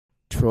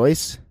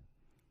Trois,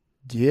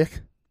 deux,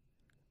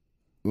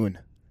 un.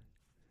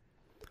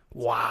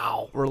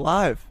 Wow. We're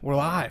live. We're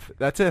live.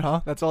 That's it, huh?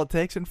 That's all it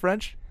takes in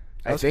French?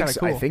 That was kinda So.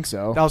 cool. I think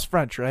so. That was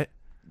French, right?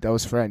 That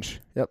was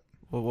French. Yep.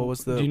 Well, what was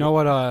the... Do you know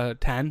what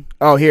 10?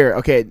 Oh, here.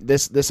 Okay,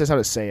 this is how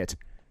to say it.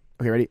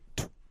 Okay, ready?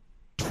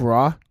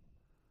 Trois,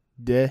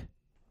 deux,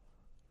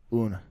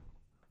 un.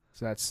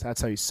 So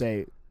that's how you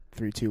say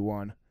 3, 2,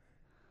 1.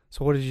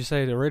 So what did you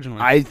say originally?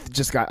 I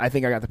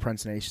think I got the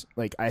pronunciation.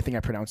 Like, I think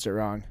I pronounced it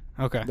wrong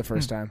Okay. the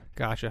first time.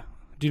 Gotcha.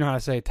 Do you know how to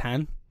say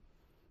 10?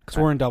 Because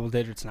we're in double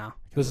digits now.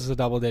 This is a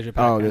double digit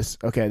Oh,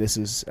 podcast. this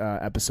is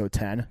episode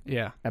 10.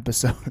 Yeah.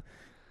 Episode.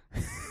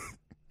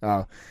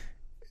 Oh,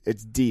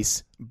 it's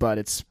Dix, but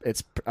it's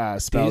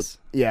spelled. Dix?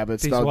 Yeah, but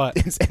it's Dix spelled. what?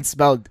 It's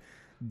spelled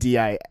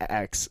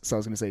Dix. So I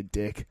was gonna say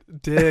Dick.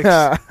 Dicks.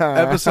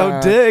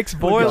 Episode Dicks,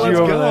 boy, Look at let's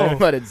you over go. there.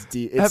 But it's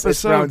D. It's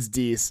Episode- pronounced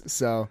Dix.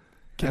 So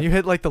Can you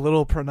hit like the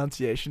little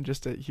pronunciation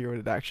just to hear what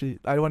it actually...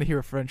 I want to hear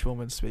a French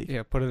woman speak.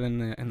 Yeah, put it in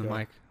the Yeah.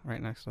 mic, right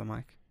next to the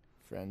mic.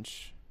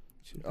 French.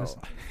 Just-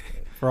 Oh.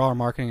 For all our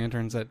marketing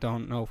interns that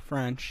don't know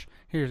French,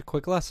 here's a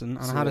quick lesson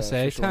on So, how to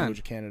say official 10. language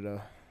of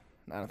Canada.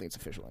 I don't think it's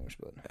official language,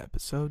 but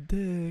Episode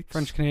Dicks.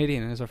 French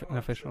Canadian is an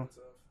official.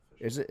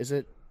 is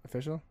it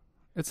official?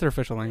 It's their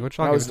official language.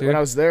 When I'll I give was it to when you.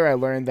 I was there, I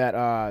learned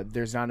that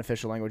there's not an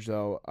official language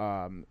though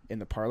in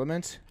the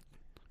parliament.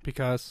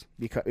 Because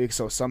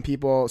So some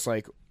people, it's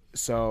like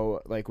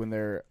when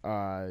they're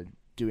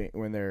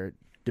when they're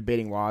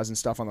debating laws and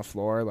stuff on the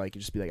floor, like you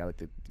just be like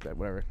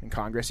whatever in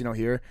Congress,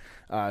 here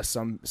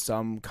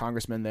some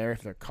congressmen there,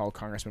 if they're called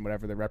congressmen,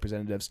 whatever, the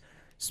representatives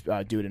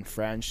do it in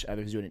French,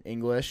 others do it in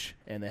English,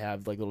 and they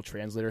have like little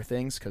translator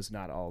things because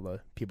not all the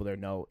people there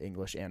know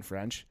English and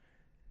French.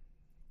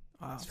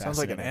 Wow, It's sounds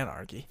like an fascinating.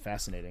 anarchy.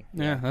 Fascinating.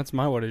 yeah, that's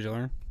my what did you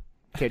learn?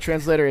 Okay,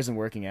 translator isn't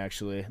working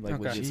actually. Like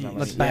Okay. legit, it's not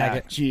Let's letting- bag yeah,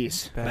 it.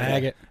 Jeez.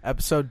 Bag it.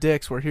 Episode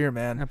Dicks, we're here,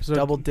 man. Episode-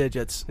 Double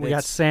digits. We got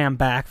It's- Sam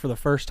back for the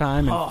first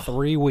time in Oh.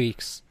 3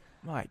 weeks.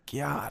 My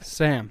God.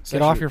 Sam, It's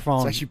get off actually- your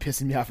phone. It's actually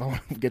pissing me off. I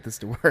want to get this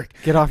to work.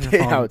 Get off your Okay,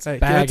 phone. now it's- Hey,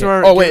 Bag get to it.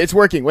 our- Oh wait, it's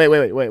working.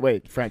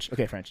 Wait. French.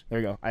 Okay, French. There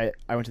we go. I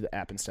went to the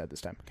app instead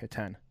this time. Okay,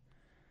 10.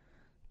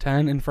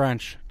 10 in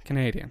French,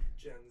 Canadian.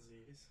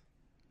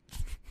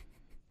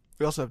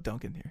 We also have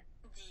Duncan here.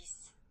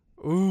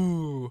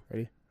 Ooh.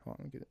 Ready? Hold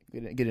on,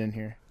 get it in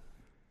here.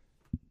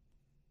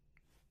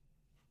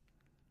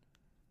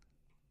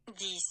 10,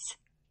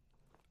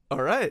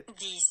 All right. 10,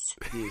 Jeez.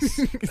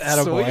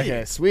 Attaboy.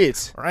 Okay,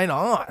 sweet. Right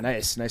on.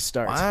 Nice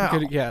start. Wow.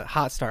 Good, yeah,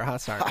 hot start. Hot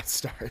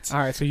start. All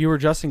right, so you were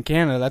just in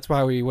Canada. That's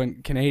why we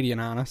went Canadian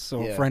on us,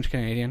 so Yeah. French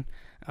Canadian.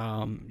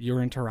 You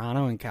were in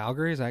Toronto and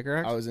Calgary, is that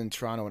correct? I was in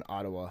Toronto and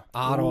Ottawa.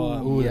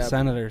 Ottawa. Ooh, the Yep.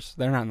 Senators.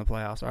 They're not in the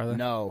playoffs, are they?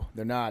 No,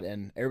 they're not.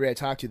 And everybody I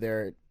talked to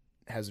there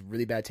has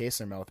really bad taste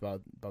in their mouth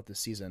about this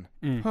season.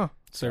 Mm. Huh.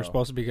 So they're So-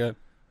 supposed to be good.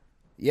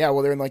 Yeah,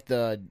 well, they're in like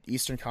the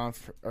Eastern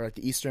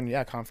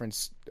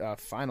Conference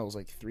finals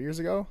like 3 years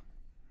ago.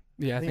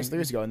 Yeah, I think it was 3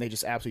 years ago, and they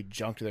just absolutely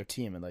junked their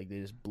team and like they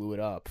just blew it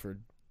up for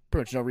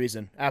pretty much no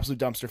reason. Absolute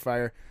dumpster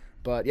fire.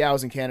 But yeah, I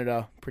was in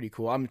Canada. Pretty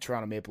cool. I'm a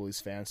Toronto Maple Leafs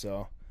fan,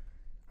 so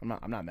I'm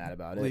not mad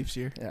about it. Leafs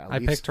here. Yeah, I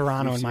Leafs- picked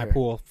Toronto Leafs in my here.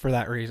 pool for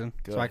that reason,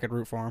 so Good. I could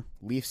root for them.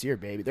 Leafs here,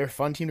 baby. They're a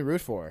fun team to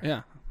root for.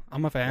 Yeah,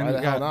 I'm a fan. Why You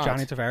the hell got not?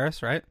 Johnny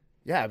Tavares, right?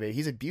 Yeah, baby.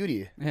 He's a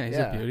beauty. Yeah, he's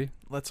Yeah. a beauty.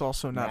 Let's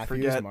also not Matthews,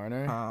 forget.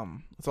 Marner.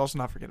 Let's also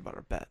not forget about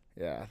our bet.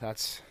 Yeah,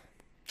 that's.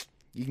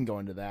 You can go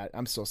into that.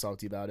 I'm still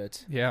salty about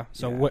it. Yeah.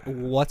 So Yeah.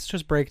 let's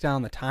just break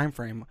down the time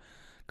frame.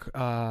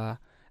 I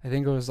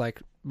think it was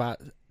like about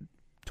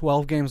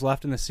 12 games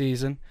left in the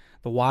season.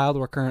 The Wild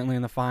were currently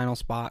in the final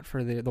spot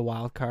for the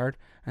wild card,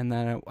 and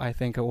then I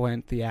think it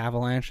went the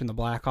Avalanche and the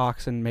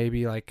Blackhawks, and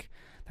maybe like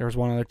there was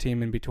one other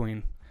team in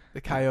between. The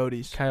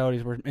Coyotes.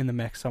 Coyotes were in the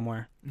mix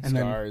somewhere, and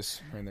then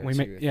Stars are in there we too,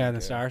 made I the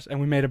think, Stars, and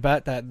we made a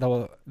bet that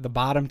the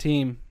bottom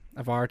team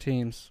of our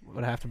teams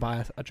would have to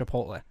buy a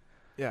Chipotle.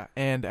 Yeah,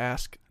 and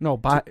ask No,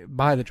 buy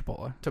the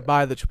Chipotle. to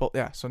buy the Chipotle.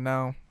 Yeah, so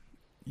now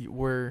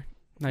we're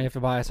Now you have to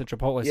buy us a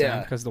Chipotle, Yeah.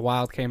 Sam, because the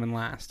Wild came in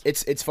last.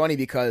 It's funny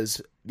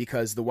because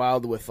the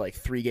Wild with like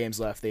 3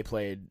 games left they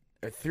played,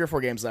 or 3 or 4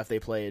 games left they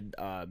played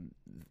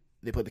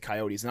the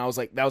Coyotes, and I was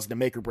like, that was the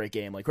make or break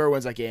game. Like whoever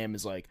wins that game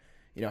is like,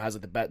 has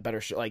like the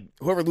better like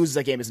whoever loses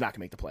that game is not gonna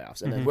make the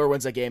playoffs, and then Mhm. whoever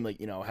wins that game like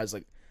has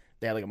like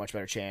they had like a much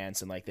better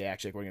chance, and like they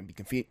actually were gonna be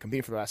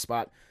competing for the last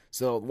spot.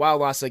 So the Wild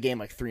lost that game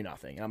like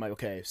 3-0, and I'm like,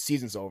 okay,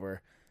 season's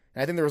over.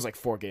 And I think there was like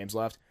 4 games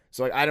left.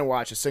 So like I didn't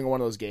watch a single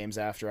one of those games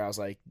after. I was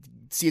like,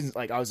 season,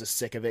 like I was just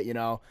sick of it,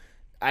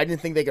 I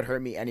didn't think they could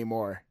hurt me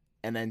anymore.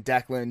 And then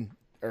Declan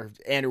or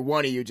Andrew,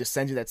 one of you just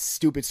sends you that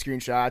stupid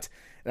screenshot,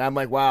 and I'm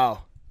like,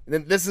 wow. And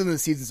then this is when the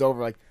season's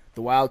over. Like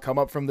the Wild come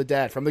up from the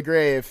dead, from the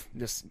grave,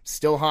 just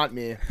still haunt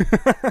me.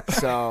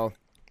 So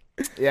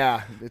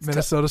yeah, it's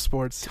Minnesota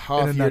sports.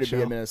 tough in a year to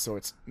be nutshell.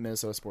 a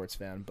Minnesota sports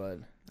fan, but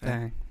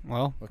Dang.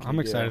 Well, What can I'm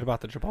you excited do? about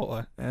the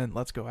Chipotle. And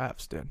let's go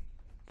Avs, dude.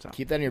 So,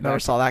 keep that in your never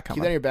back. saw that Keep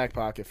coming. that in your back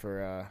pocket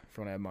for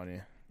when I have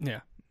money. Yeah.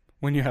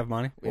 When you have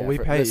money. Well, Yeah, we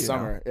for pay this you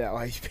summer. Yeah,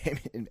 well, you pay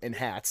me in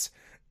hats.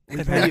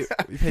 we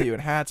pay you in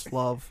hats,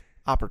 love,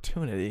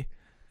 opportunity,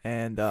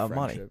 and money.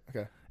 Friendship.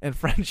 Okay. and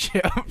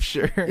friendship.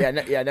 Sure. Yeah,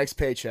 next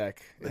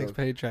paycheck. Next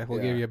paycheck, we'll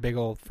give you a big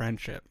old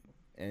friendship.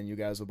 And you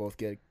guys will both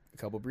get a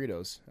couple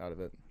burritos out of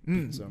it.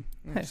 So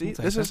Hey, See, we'll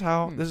take this is that.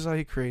 how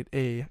you create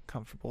a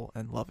comfortable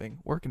and loving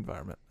work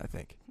environment. I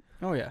think.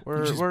 Oh yeah,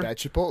 you just bet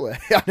Chipotle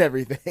on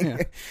everything.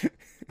 Yeah.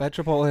 Bet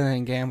Chipotle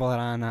and gamble it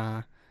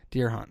on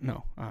deer hunt.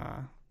 No,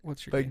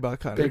 what's your Big name?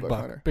 buck hunter. Big Buck buck.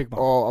 hunter. Big buck.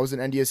 Oh, I was in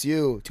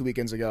NDSU 2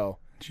 weekends ago.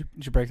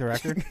 Did you break the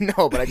record?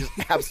 No, but I just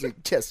absolutely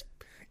just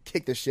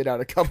kicked the shit out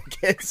of a couple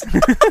kids.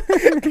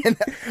 And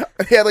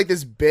they had like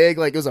this big,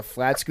 like it was a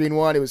flat screen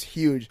one. It was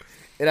huge,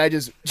 and I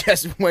just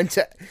went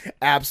to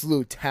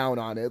absolute town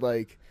on it.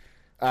 Like,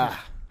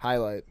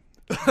 highlight.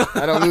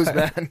 I don't lose,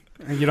 man.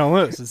 You don't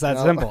lose. It's that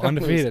No, simple. I don't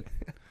lose. Undefeated.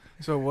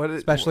 So what?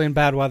 Especially in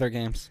bad weather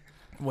games.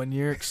 When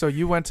you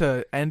went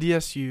to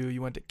NDSU,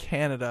 you went to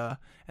Canada,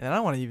 and then I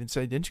want to even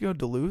say, didn't you go to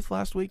Duluth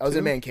last week? I was too?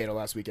 in Mankato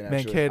last weekend.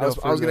 Actually, Mankato I was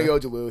for gonna the- go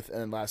Duluth,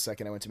 and then last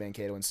second I went to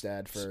Mankato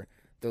instead for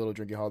the little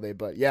drinking holiday.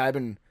 But yeah, I've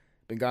been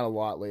gone a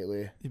lot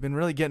lately. You've been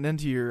really getting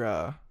into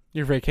your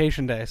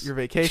vacation days.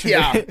 vacation.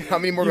 Yeah, day. how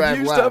many more do I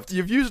have left?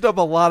 You've used up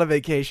a lot of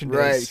vacation days.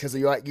 Right, because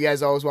you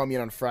guys always want me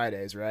in on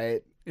Fridays,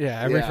 right?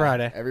 Yeah, every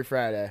Friday. Every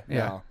Friday. Yeah.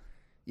 No.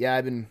 Yeah,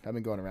 I've been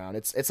going around.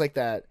 It's like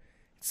that.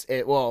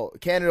 Well,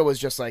 Canada was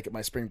just like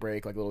my spring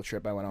break, like a little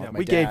trip I went on Yeah, with my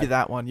we dad. gave you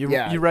that one. You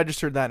Yeah. you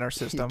registered that in our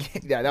system.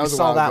 Yeah, that We was a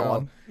saw while that ago.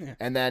 one. Yeah.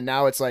 And then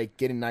now it's like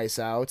getting nice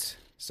out.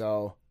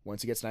 So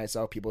once it gets nice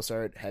out, people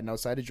start heading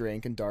outside to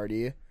drink and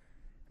darty.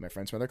 My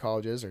friends from other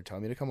colleges are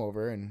telling me to come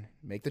over and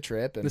make the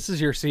trip. And This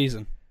is your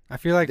season. I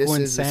feel like This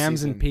when is the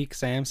Sam's in season. peak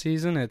Sam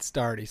season, it's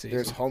Darty season.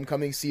 there's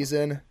homecoming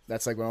season.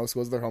 That's like when all the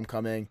schools have their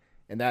homecoming,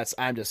 and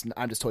I'm just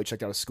totally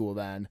checked out of school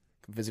then,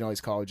 visiting all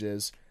these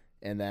colleges.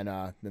 And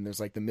then there's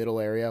like the middle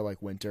area,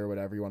 like winter,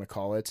 whatever you want to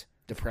call it,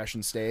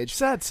 depression stage.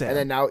 Sad. And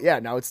then now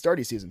it's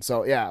Darty season.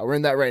 So yeah, we're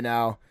in that right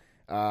now.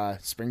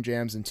 Spring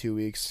jams in 2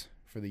 weeks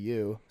for the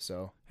U.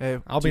 So Hey,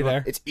 I'll be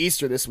there. it's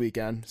Easter this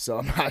weekend, so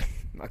I'm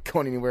not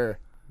going anywhere.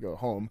 Go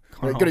home.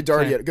 Going Go to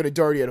home, Darty. same. Go to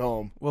Darty at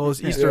home. Well, it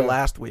was Easter Yeah.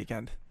 last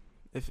weekend.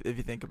 If you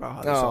think about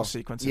how this Oh, all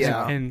sequences yeah.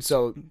 out. And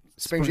So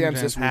spring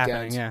jams this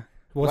happening, weekend. yeah.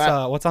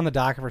 La- What's on the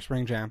docket for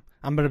Spring Jam?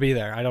 I'm gonna be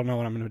there. I don't know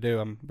what I'm gonna do.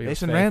 I'm be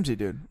Mason with Faith. Ramsey,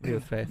 dude. Be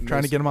with Faith.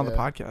 Trying to get him on the Yeah.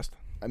 podcast.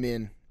 I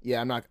mean, yeah,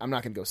 I'm not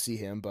gonna go see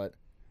him, but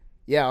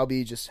yeah, I'll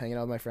be just hanging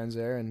out with my friends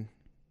there and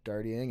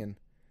dartying, and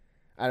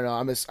I don't know.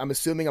 I'm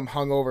assuming I'm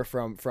hungover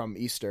from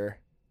Easter.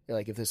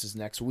 Like if this is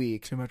next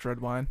week, Too much red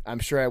wine. I'm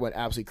sure I went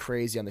absolutely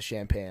crazy on the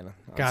champagne.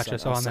 Gotcha.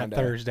 So on that Sunday.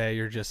 Thursday,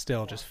 you're just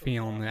still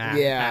feeling the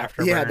Yeah,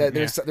 afterburn. yeah.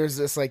 There's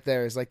this like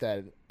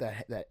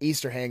that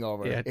Easter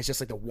hangover. Yeah. It's just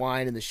like the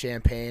wine and the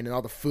champagne and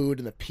all the food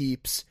and the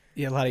peeps,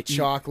 yeah, a lot of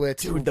chocolate.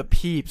 Dude, the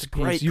peeps. peeps.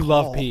 Great You call.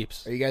 love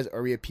peeps.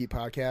 Are we a peep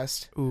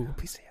podcast? Ooh.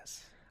 Please say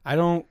yes. I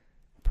don't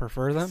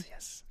prefer them.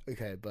 Yes.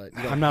 Okay, but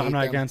you don't I'm not hate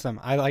them? against them.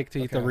 I like to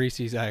eat the Okay.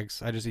 Reese's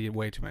eggs. I just eat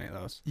way too many of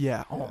those.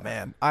 Yeah. Oh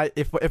man.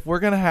 If we're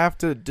gonna have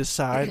to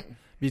decide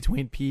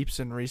between Peeps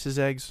and Reese's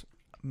eggs,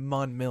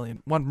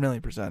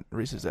 1,000,000%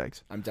 Reese's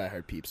eggs. I'm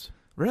diehard peeps.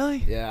 Really?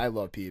 Yeah, I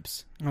love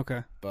peeps,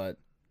 Okay. but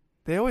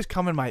They always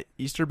come in my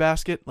Easter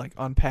basket, like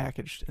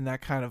unpackaged, and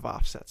that kind of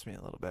offsets me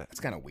a little bit. that's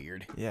kind of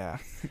weird. Yeah.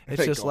 It's It's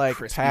like just all like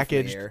crispy from the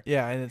packaged. air.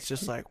 Yeah, and it's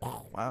just like,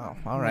 wow,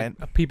 all right.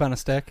 A peep on a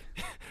stick.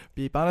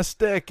 Beep on a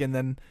stick, and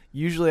then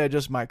usually I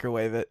just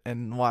microwave it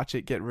and watch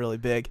it get really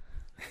big.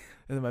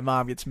 And then my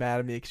mom gets mad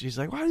at me because she's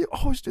like, "Why do you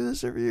always do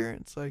this every year?"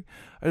 And it's like,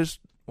 I just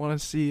want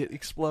to see it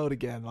explode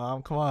again,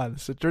 Mom. Come on,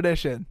 it's a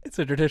tradition. It's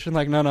a tradition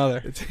like none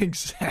other. It's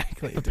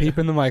exactly A peep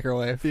in the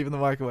microwave. Peep in the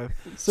microwave.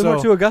 Similar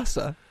So- to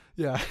Augusta.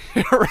 Yeah,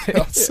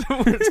 right.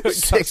 Similar to a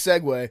Sick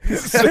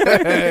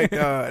segue.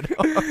 God.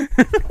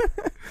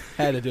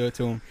 Had to do it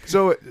to him.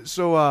 So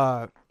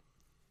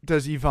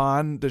does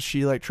Yvonne, does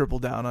she like triple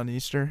down on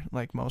Easter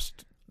like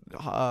most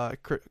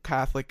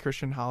Catholic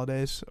Christian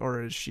holidays,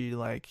 or is she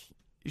like,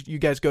 you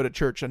guys go to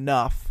church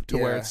enough to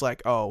where Yeah. it's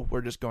like, oh,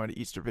 we're just going to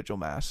Easter Vigil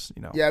Mass,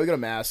 you know? Yeah, we go to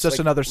mass. Just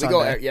another we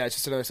go, Sunday. yeah, it's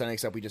just another Sunday,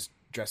 except we just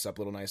dress up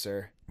a little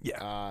nicer.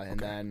 Yeah.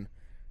 And Okay. then,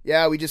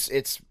 yeah,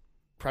 it's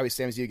probably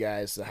same as you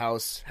guys. The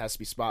house has to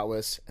be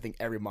spotless. I think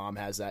every mom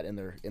has that in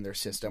their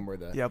system where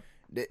Yep.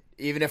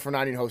 even if we're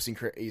not even hosting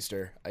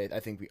Easter, I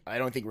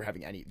don't think we're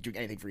doing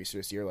anything for Easter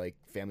this year, like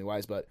family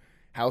wise, but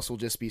house will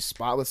just be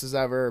spotless as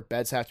ever.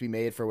 Beds have to be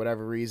made for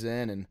whatever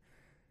reason, and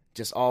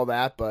just all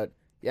that. But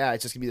yeah,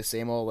 it's just gonna be the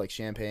same old like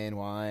champagne,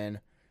 wine,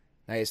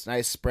 nice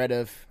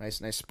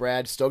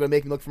spread. Still gonna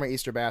make me look for my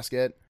Easter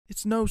basket.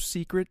 It's no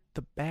secret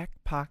the Back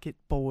Pocket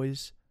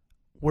Boys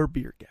were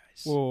beer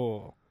guys.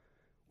 Whoa.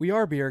 We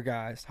are beer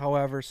guys.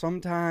 However,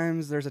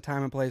 sometimes there's a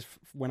time and place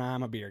when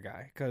I'm a beer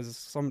guy, because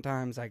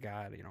sometimes I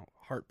got,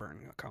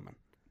 heartburn coming.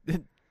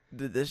 Did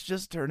this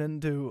just turn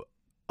into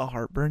a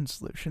heartburn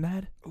solution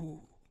ad?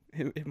 Ooh,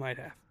 it might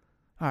have.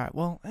 All right,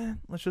 well,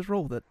 let's just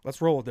roll with it.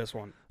 Let's roll with this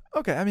one.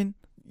 Okay, I mean,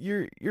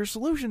 your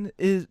solution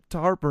is to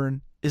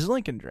heartburn is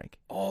Lincoln Drink.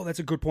 Oh, that's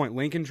a good point.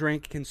 Lincoln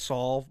Drink can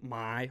solve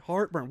my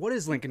heartburn. What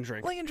is Lincoln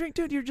Drink? Lincoln Drink,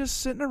 dude, you're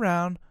just sitting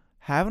around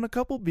having a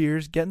couple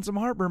beers, getting some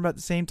heartburn, but at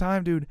the same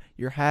time, dude,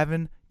 you're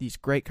having these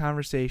great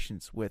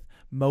conversations with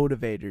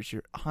motivators,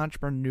 your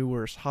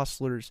entrepreneurs,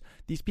 hustlers,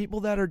 these people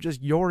that are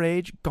just your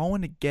age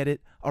going to get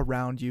it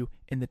around you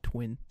in the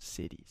Twin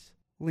Cities.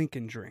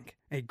 Lincoln Drink,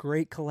 a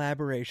great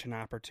collaboration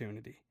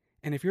opportunity.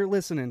 And if you're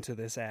listening to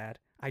this ad,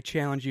 I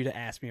challenge you to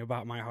ask me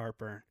about my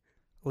heartburn.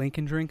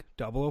 Lincoln Drink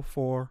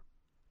 004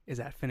 is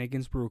at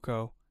Finnegan's Brew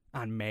Co.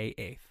 on May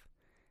 8th.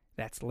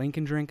 That's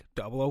Lincoln Drink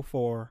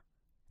 004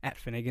 at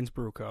Finnegan's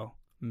Brew Co.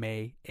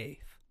 May 8th.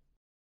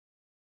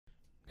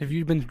 Have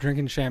you been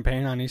drinking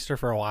champagne on Easter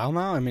for a while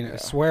now? I mean, I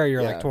swear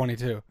you're like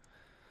 22.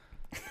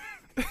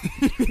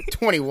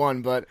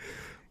 21, but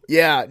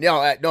yeah,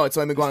 no, it's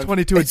only been going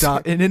 22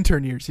 in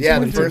intern years. He's Yeah,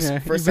 the 22. first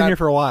You've been time here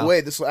for a while.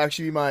 Wait, this will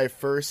actually be my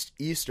first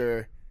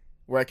Easter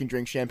where I can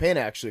drink champagne,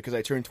 actually, because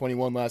I turned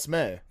 21 last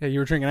May. Yeah, you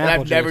were drinking And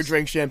apple I've juice. never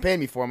drank champagne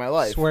before in my I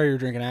life. swear you're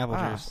drinking apple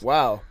Wow. juice.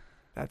 Wow,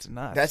 That's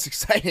nuts. that's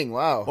exciting.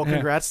 Wow, well, Yeah.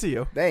 congrats to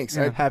you. thanks.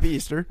 Yeah. Happy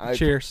Easter.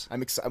 Cheers.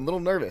 I'm a little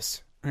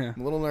nervous. Yeah.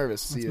 I'm a little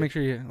nervous. Let's See, make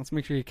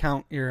sure you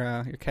count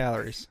your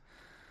calories.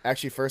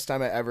 actually, first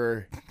time I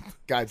ever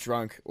got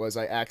drunk was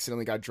I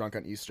accidentally got drunk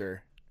on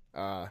Easter.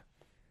 I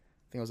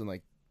think I was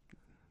in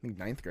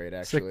ninth grade,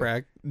 actually. Sick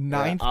brag.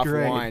 Ninth off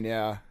grade. wine,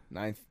 yeah.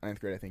 Ninth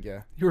grade, I think,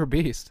 yeah. You were a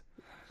beast.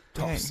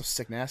 Oh, Dang. so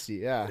sick nasty,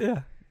 yeah.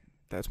 Yeah.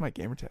 That's my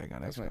gamer tag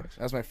on That Xbox.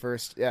 was my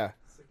first, yeah.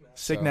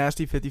 Sick So-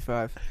 Nasty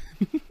 55.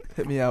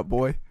 Hit me out,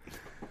 boy.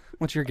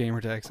 What's your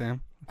gamer tag,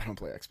 Sam? I don't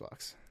play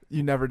Xbox.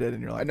 You never did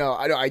in your I life.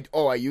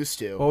 know. I used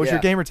to. What was yeah.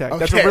 your gamer tag?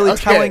 That's Okay, a really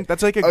okay. telling.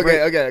 That's like a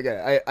great.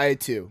 Okay. I had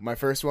two. My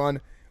first one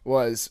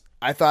was,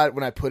 I thought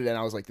when I put it in,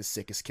 I was like the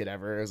sickest kid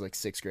ever. It was like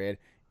sixth grade.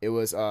 It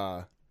was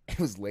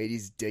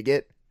Ladies Dig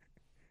It,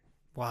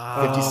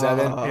 Wow.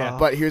 57. Yeah.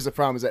 But here's the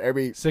problem: is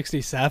that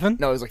 67?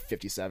 no, it was like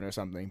 57 or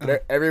something.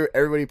 But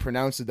everybody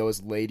pronounced it though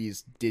as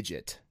Ladies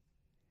Digit.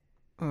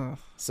 Ugh.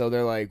 So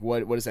they're like,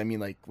 what does that mean?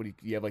 Like, what do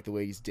you have like the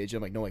Ladies Digit?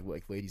 I'm like, no,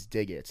 like Ladies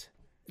Dig It.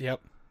 Yep.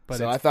 But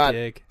So it's I thought,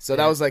 big. so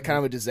that was like kind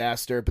of a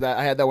disaster. But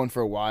I had that one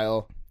for a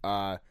while,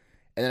 and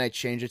then I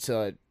changed it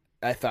to.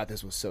 I thought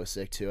this was so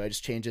sick too. I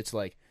just changed it to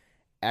like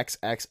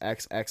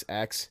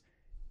XXXXX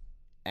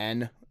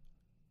N,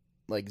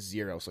 like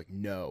 0. It's like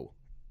no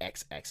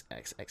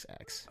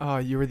XXXXX. Oh,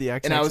 you were the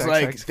X. And I was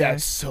like,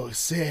 that's so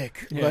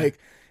sick. Yeah. Like,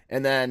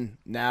 and then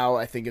now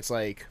I think it's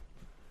like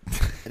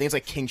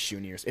King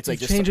Shuniers. It's like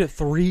you just change it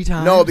 3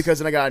 times? no, because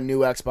then I got a new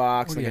Xbox,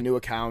 What do like you- a new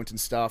account and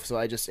stuff. So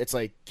it's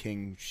like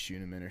King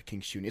Shuneman or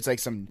King Shuni. It's like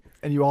some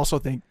And you also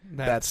think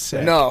that's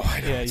sick. no.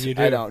 Yeah, you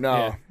do. I don't know.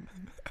 Yeah.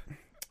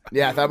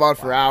 Yeah, I thought about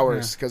it for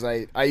hours because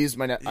I use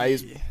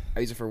I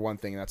use it for one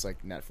thing, and that's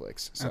like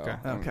Netflix. So Okay.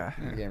 Okay.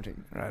 my gamer tag.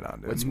 Right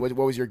on, dude. What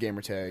was your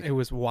gamer tag? It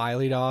was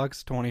Wiley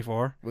Dogs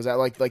 24. Was that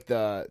like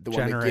the one they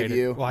Generated. give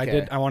you? Well,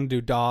 Okay. I wanted to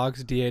do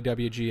Dogs,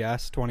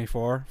 DAWGS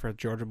 24 for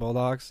Georgia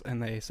Bulldogs,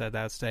 and they said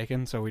that's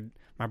taken. So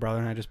my brother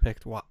and I just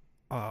picked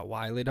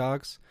Wiley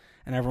Dogs,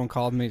 and everyone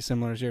called me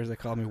similar as yours. They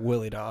called me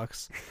Willy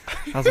Dogs.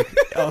 I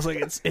was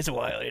like, it's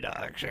Wiley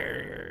Dog,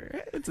 sure.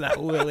 It's not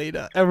Willy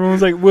Dog.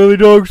 Everyone's like, Willy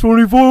Dogs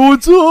 24.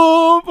 What's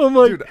up? I'm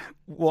like, Dude,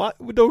 what?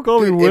 Don't call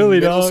Dude, me Willy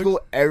in middle Dogs. school,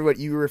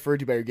 everybody you were referred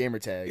to by your gamer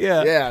tag.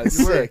 Yeah. yeah, it's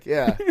You were. sick.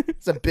 Yeah,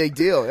 it's a big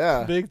deal.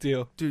 Yeah, Big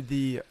deal. Dude,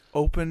 the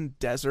open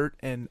desert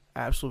and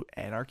absolute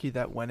anarchy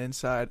that went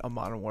inside a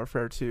Modern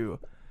Warfare 2,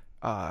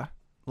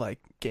 like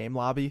game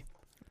lobby,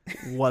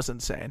 was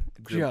insane.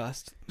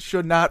 Just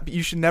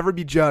You should never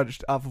be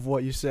judged off of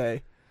what you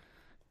say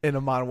in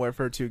a Modern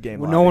Warfare 2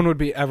 game. no one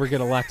would ever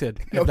get elected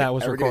if that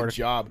was ever get a recorded.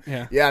 job.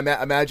 Yeah. Yeah,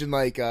 imagine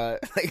like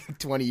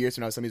 20 years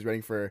from now, somebody's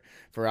running for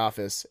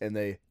office and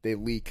they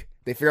leak.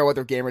 They figure out what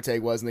their gamer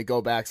tag was and they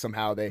go back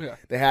somehow. They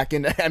hack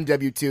into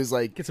MW2's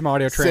like Get some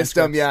audio transcripts.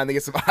 system, yeah, and they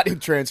get some audio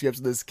transcripts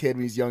of this kid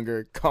when he's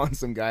younger calling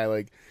some guy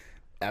like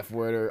F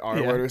word or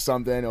R word or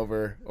something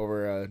over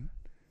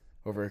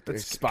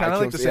It's spy kind of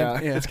like the kills.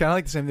 same. Yeah. It's kind of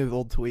like the same thing with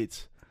old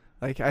tweets.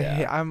 Like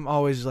Yeah. I'm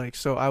always like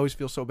I always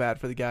feel so bad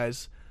for the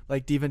guys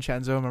like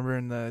DiVincenzo. Remember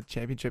in the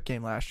championship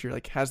game last year,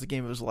 like has the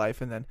game of his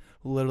life, and then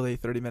literally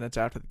 30 minutes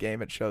after the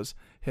game, it shows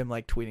him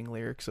like tweeting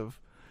lyrics of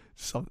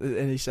something,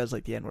 and he says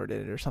like the N word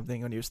in it or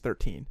something when he was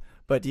 13.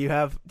 But do you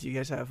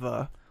guys have?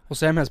 Well,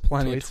 Sam has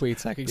plenty of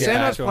Tweets. tweets I could get Sam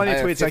back has to him. plenty I of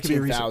have tweets that could be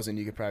 15,000.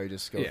 You could probably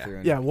just go Yeah. through.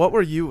 And, Yeah, what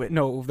were you in?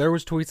 No, there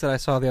was tweets that I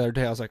saw the other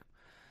day. I was like,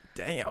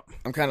 Damn.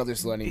 I'm kind of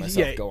just letting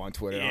myself Yeah. go on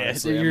Twitter. Yeah,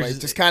 Honestly, you're I'm like,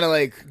 just- just kind of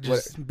like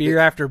just beer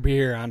after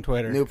beer on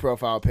Twitter. new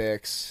profile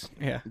pics,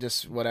 Yeah.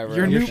 just whatever.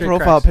 Your Your new shit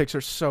profile cracks. pics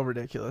are so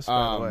ridiculous.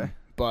 By the way,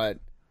 But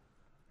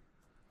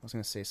I was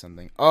gonna say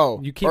something.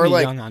 Oh, You keep or me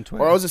like, young on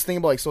Twitter. or I was just thinking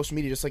about like social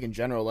media, just like in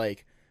general,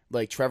 like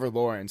Trevor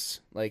Lawrence,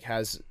 like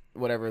has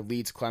whatever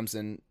leads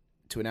Clemson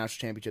to a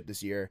national championship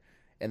this year,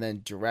 and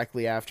then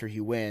directly after he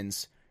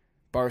wins,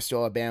 Barstool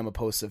Alabama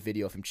posts a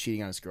video of him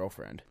cheating on his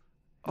girlfriend.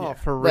 oh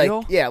for Like,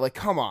 real? yeah, like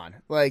come on,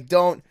 like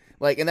don't.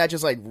 Like, and that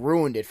just like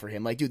ruined it for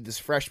him. Like, dude, this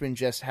freshman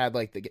just had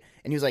like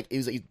and he was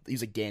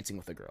like dancing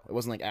with a girl. It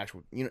wasn't like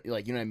actual, you know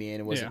what I mean.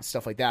 It wasn't Yeah.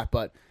 stuff like that.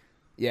 But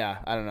yeah,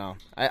 I don't know.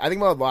 I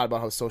think about a lot about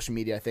how social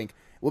media. I think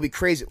will be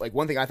crazy. Like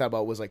one thing I thought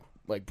about was like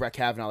Brett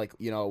Kavanaugh, like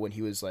when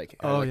he was like,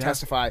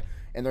 testify,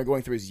 and they're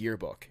going through his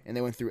yearbook, and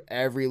they went through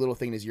every little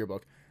thing in his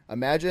yearbook.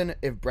 Imagine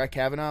if Brett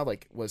Kavanaugh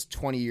like was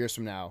 20 years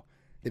from now,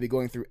 they'd be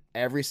going through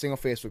every single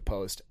Facebook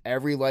post,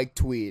 every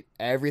tweet,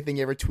 everything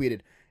he ever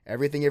tweeted,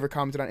 everything he ever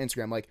commented on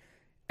Instagram, like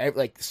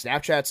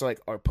Snapchats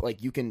are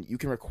like you can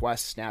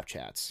request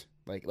Snapchats.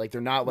 Like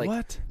they're not like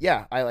what?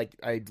 Yeah,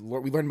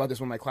 we learned about this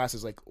in one of my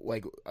classes. Like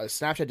a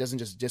Snapchat doesn't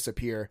just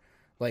disappear.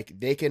 Like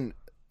they can,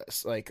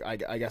 like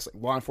I guess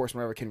like law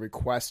enforcement or whatever can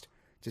request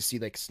to see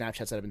like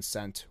Snapchats that have been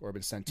sent or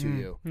been sent to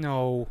you.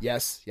 No.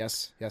 Yes. I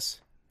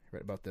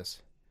read about this.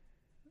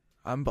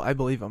 I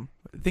believe him.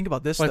 Think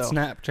about this But though.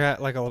 Snapchat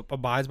like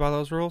abides by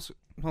those rules?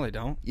 No, they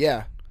don't.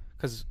 Yeah.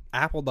 Because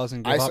Apple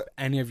doesn't give up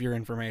any of your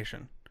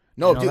information.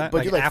 No, you know dude, that? but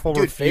like, dude, like Apple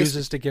dude,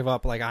 refuses to give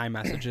up like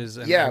iMessages.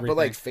 And yeah, everything. but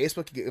like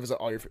Facebook gives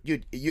all your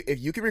dude.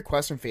 If you can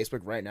request from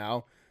Facebook right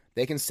now,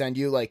 they can send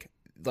you like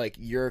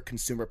your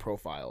consumer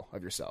profile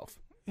of yourself.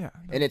 Yeah,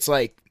 and it's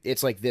like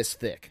this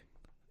thick.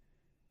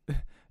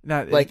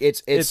 Not like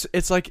it's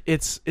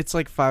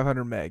like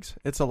 500 megs.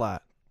 It's a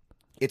lot.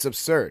 It's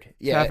absurd.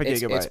 Yeah, half a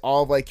gigabyte. It's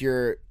all like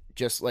your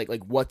just like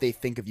what they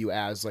think of you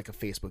as like a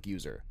Facebook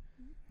user.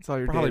 It's all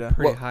your probably data.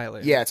 pretty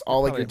highly. Yeah, it's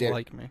all They're like your data.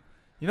 Like me.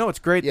 You know what's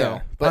great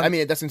though? But I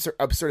mean that's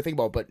absurd to think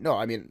about. But no,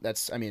 I mean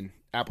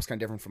Apple's kind of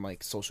different from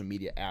like social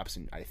media apps,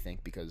 and I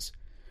think because,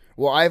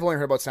 well, I've only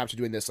heard about Snapchat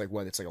doing this like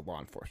when it's like a law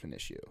enforcement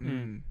issue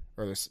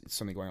or there's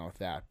something going on with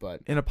that.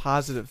 But in a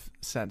positive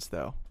sense,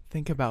 though,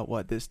 think about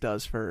what this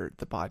does for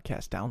the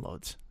podcast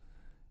downloads.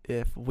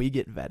 If we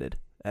get vetted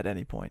at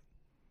any point,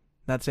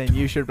 not saying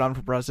you should run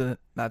for president,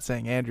 not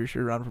saying Andrew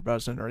should run for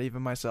president, or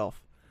even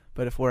myself,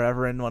 but if we're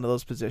ever in one of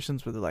those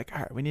positions where they're like, all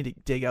right, we need to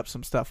dig up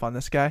some stuff on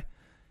this guy.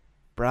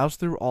 Browse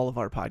through all of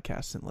our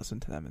podcasts and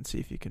listen to them and see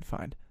if you can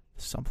find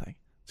something.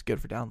 It's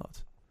good for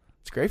downloads.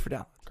 It's great for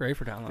downloads. Great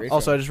for downloads.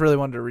 Also, I just really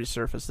wanted to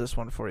resurface this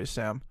one for you,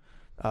 Sam.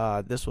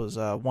 This was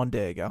 1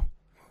 day ago.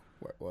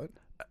 What?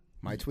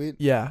 My tweet?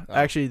 Yeah. Oh.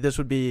 Actually, this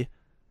would be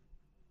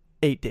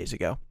 8 days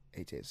ago.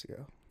 8 days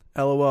ago.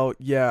 LOL,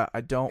 yeah, I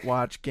don't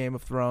watch Game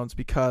of Thrones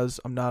because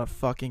I'm not a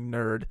fucking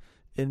nerd.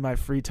 In my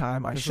free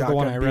time, I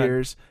shotgun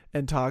beers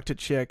and talk to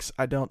chicks.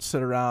 I don't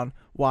sit around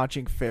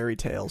watching fairy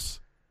tales.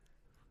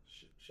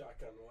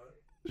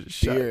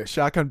 Beer.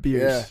 Shotgun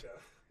beers. Yeah.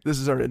 This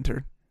is our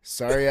intern.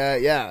 Sorry,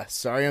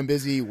 Sorry, I'm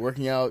busy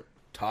working out,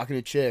 talking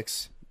to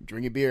chicks,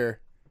 drinking beer.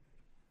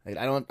 Like,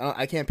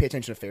 I can't pay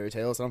attention to fairy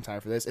tales. I don't have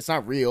time for this. It's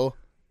not real.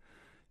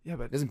 Yeah,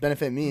 but it doesn't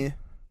benefit me.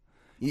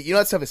 You know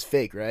that stuff is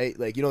fake, right?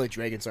 Like the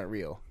dragons aren't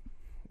real.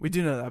 We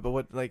do know that, but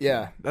what? Like,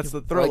 yeah, that's the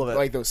thrill of it.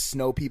 Like those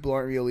snow people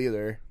aren't real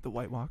either. The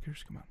White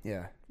Walkers, come on.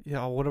 Yeah.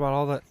 Yeah. What about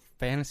all that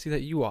fantasy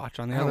that you watch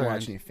on the other end? I don't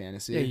watch any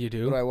fantasy. Yeah, you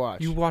do. What do I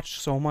watch? You watch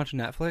so much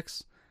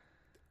Netflix.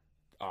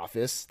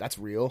 Office, that's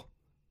real.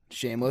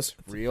 Shameless,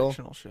 It's real. A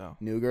fictional show.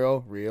 New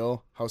Girl,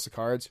 real. House of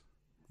Cards,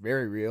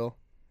 very real.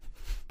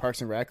 Parks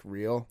and Rec,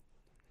 real.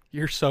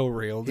 You're so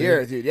real, dude.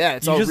 Here, dude. Yeah,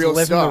 it's you all just real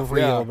live stuff. in the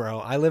real, yeah. bro.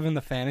 I live in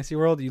the fantasy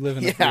world. You live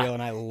in the real,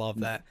 and I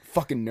love that.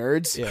 Fucking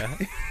nerds. Yeah.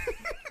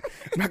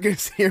 I'm not gonna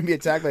sit here and be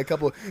attacked by a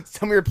couple.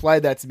 Somebody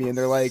replied that to me, and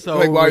they're like, so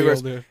 "Wow, real,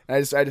 dude." I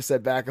just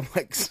said back, I'm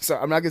like, so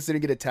I'm not gonna sit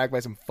and get attacked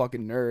by some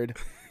fucking nerd.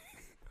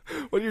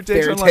 What are your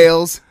takes Fairy on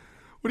tales?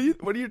 What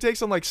are your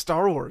takes on like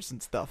Star Wars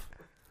and stuff?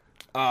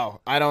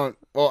 Oh, I don't.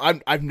 Well,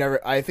 I've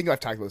never. I think I've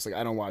talked about this. Like,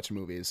 I don't watch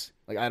movies.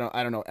 Like, I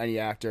don't know any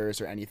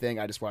actors or anything.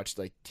 I just watch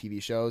like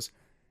TV shows.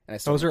 And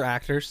those are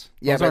actors.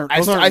 Yeah, those but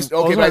I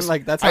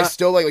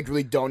still like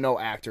really don't know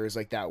actors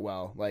like that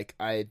well. Like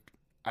I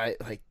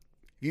like.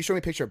 If you show me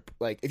a picture,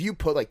 like if you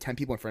put like 10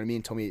 people in front of me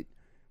and told me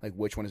like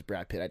which one is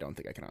Brad Pitt, I don't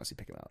think I can honestly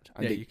pick him out.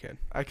 You could.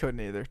 I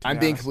couldn't either. I'm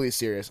being completely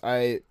serious.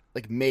 I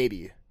like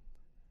maybe,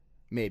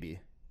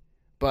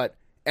 but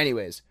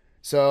anyways.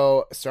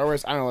 So Star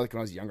Wars, I don't know. Like when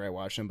I was younger, I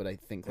watched them, but I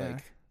think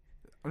like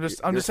I'm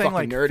just you're saying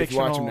like nerd fictional... if you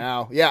watch them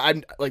now. Yeah,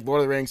 I'm like Lord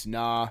of the Rings.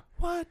 Nah.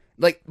 What?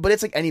 Like, but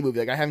it's like any movie.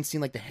 Like I haven't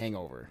seen like The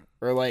Hangover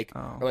or like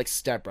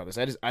Step Brothers.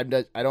 I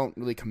don't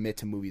really commit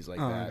to movies like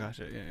that. Oh,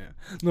 gotcha.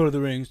 Yeah. Lord of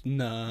the Rings.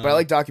 Nah. But I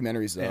like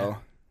documentaries though. Yeah.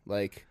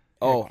 Like,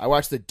 I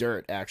watched The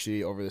Dirt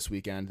actually over this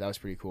weekend. That was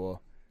pretty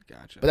cool.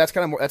 Gotcha. But that's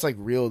kind of more. That's like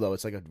real though.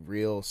 It's like a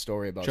real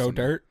story about Joe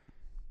Dirt.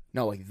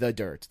 No, like The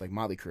Dirt, like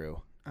Motley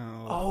Crue.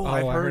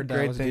 I've heard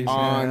great things.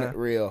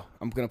 Unreal.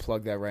 I'm gonna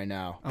plug that right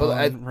now.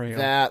 But unreal.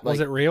 That like, was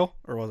it real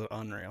or was it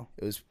unreal?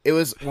 It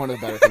was one of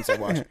the better things I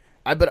watched.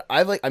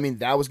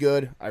 That was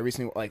good. I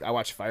recently I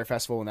watched Fire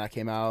Festival when that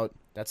came out.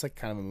 That's like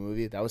kind of a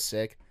movie. That was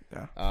sick.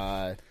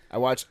 Yeah. I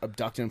watched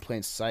Abducted in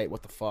Plain Sight.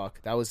 What the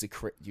fuck? That was do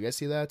you guys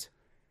see that?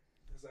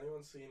 Has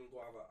anyone seen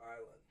Guava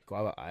Island?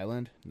 Guava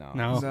Island? No.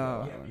 Gambino's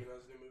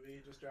new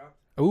movie just dropped.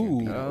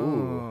 Ooh,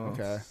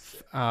 okay.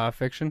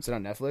 Fiction. Is it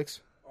on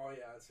Netflix? Oh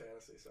yeah, it's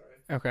fantasy. Sorry.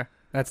 Okay,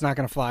 that's not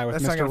gonna fly with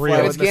That's not Mr. gonna Real.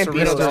 fly It's with Mr.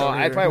 Gambino Real. though.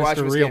 I'd probably watch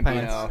Mr. Miss Real Gambino.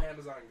 Pants. It's on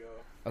Amazon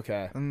Go.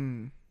 Okay.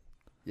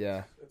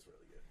 Yeah. It's really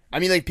good. I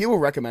mean, like people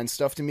recommend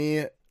stuff to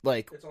me,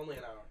 like It's only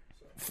an hour.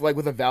 So. like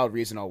with a valid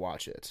reason, I'll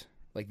watch it.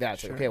 Like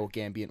that's Sure. like, okay. Well,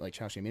 Gambino, like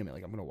Childish Gambino,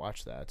 like I'm gonna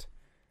watch that.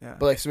 Yeah.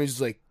 But like somebody's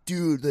just like,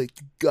 dude, like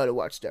you gotta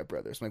watch Step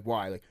Brothers. I'm like,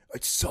 why? Like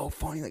it's so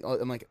funny. Like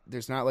I'm like,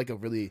 there's not like a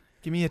really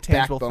Give me a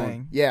tangible backbone.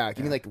 thing. Yeah, give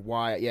me Yeah. like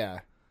why? Yeah,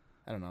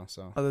 I don't know.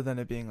 So Other than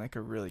it being like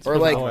a really or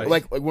like always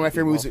like one of my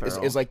favorite Will movies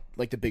Ferrell. is like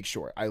The Big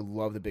Short. I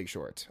love The Big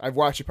Short. I've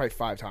watched it probably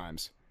 5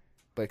 times,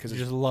 but because You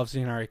just love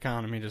seeing our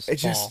economy just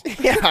it's fall.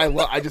 just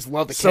I just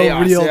love the so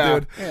chaos. real, yeah.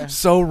 dude. Yeah.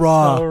 So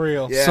raw. So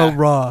real. Yeah. So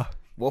raw.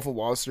 Wolf of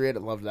Wall Street. I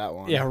loved that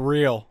one. Yeah,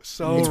 real.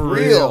 So it's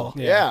real.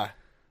 Yeah. Yeah.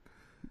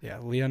 Yeah,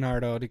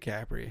 Leonardo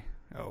DiCaprio.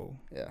 Oh,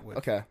 Yeah. with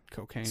Okay.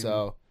 cocaine.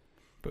 So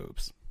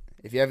boobs.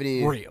 if you have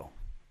any Real.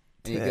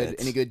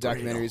 Tits. good Real.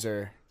 documentaries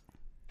or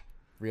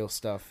real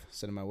stuff,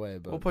 send it my way.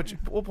 But We'll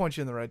point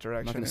you in the right I'm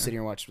direction. not gonna here. sit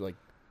here and watch like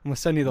I'm gonna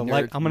send you the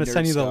Nerd- I'm gonna nerd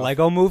send you the stuff.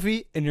 Lego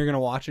movie, and you're gonna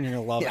watch it and you're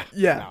gonna love yeah it.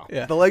 Yeah, No.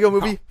 Yeah. the Lego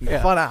movie,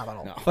 Yeah.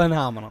 phenomenal. No.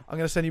 Phenomenal. I'm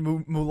gonna send you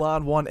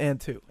Mulan 1 and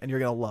 2, and you're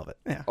gonna love it.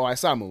 Oh, I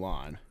saw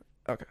Mulan.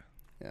 Okay.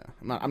 Yeah,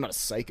 I'm not a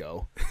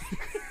psycho.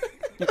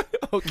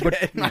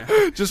 Okay.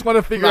 Yeah. Just want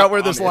to figure not out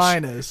where this Amish.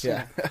 line is.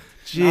 Yeah.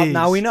 Jeez.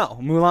 Now we know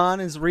Mulan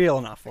is real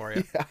enough for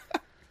you.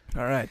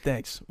 All right,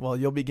 thanks. Well,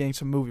 you'll be getting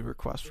some movie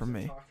requests from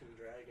me. Talking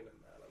dragon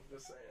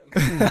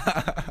in that.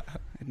 I'm just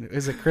saying.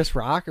 Is it Chris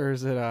Rock or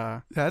is it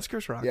That's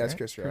Chris Rock. Yeah, it's right?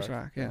 Chris Rock. Chris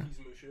Rock? Yeah, He's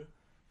Mushu.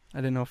 I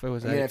didn't know if it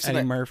was I mean, Eddie, I've seen Eddie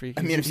like- Murphy.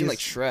 I mean, I've seen like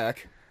He's- Shrek.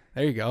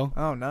 there you go.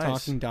 Oh, nice.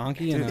 Talking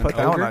donkey Dude, and put an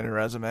that one ogre. on your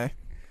resume.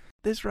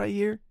 This right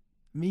here,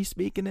 me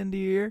speaking into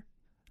your ear.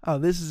 Oh,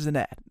 this is an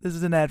ad. This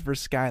is an ad for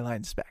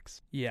Skyline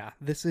Specs. Yeah,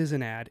 this is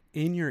an ad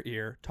in your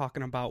ear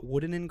talking about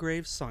wooden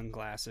engraved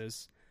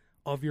sunglasses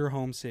of your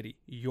home city,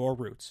 your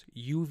roots,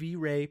 UV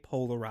ray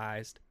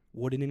polarized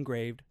wooden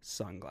engraved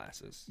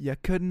sunglasses. You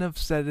couldn't have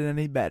said it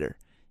any better.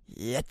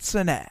 It's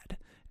an ad.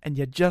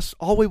 And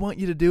all we want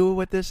you to do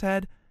with this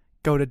ad,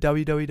 go to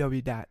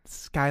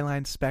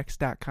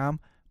www.skylinespecs.com,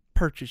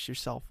 purchase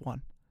yourself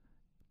one.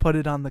 Put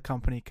it on the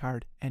company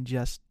card and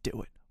just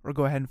do it. Or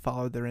go ahead and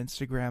follow their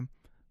Instagram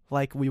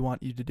like we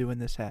want you to do in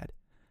this ad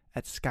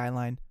at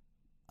Skyline_specs.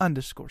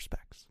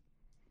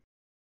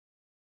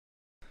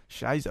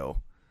 Shizo.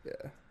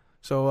 Yeah.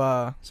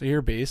 So, So you're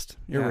a beast.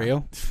 You're yeah.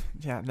 real.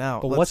 Yeah, no.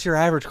 But let's- what's your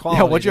average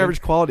quality? Yeah, what's your dude?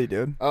 average quality,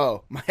 dude?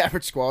 Oh, my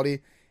average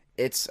quality,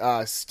 it's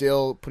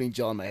still putting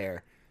gel in my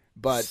hair,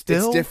 but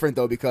Still? it's different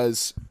though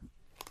because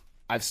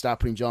I've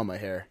stopped putting gel in my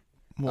hair.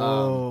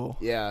 Whoa.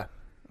 Yeah,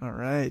 All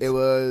right. it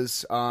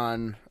was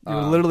on. You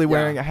were literally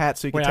wearing a hat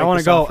so you could Wait, take I want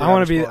to this go. off for I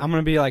want average to be. quality. I'm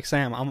gonna be like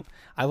Sam.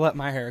 I let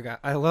my hair go.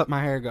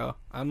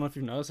 I don't know if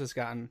you've noticed. It's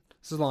gotten.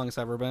 This is as long as it's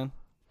ever been.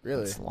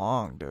 Really. It's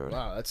long, dude.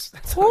 Wow, that's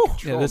Woo. out of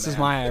control, Yeah, this is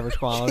man. my average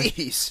quality.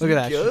 Jeez, Look at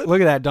that. good?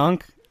 Look at that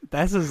dunk.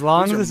 That's as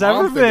long What's as your it's ever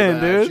mom think been,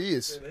 of that? dude.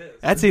 Jeez. It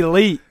is. That's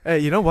elite. Hey,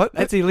 you know what?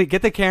 That's elite.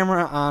 Get the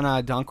camera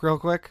on dunk real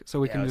quick so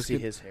we Yeah, can let's just see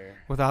get, his hair.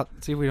 without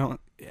see if we don't.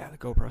 Yeah, the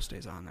GoPro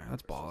stays on there.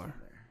 That's baller.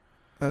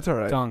 That's all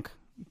right. Dunk.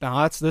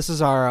 Now this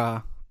is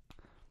our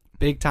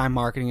big time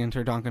marketing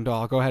intern, Duncan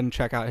Dahl. Go ahead and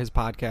check out his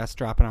podcast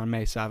dropping on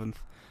May 7th,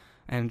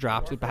 and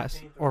dropped it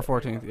past or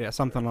 14th. Yeah,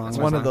 something along It's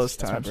those one of lines. those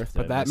That's my times. birthday,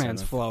 But that May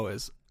man's 7th. flow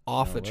is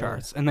off No the way.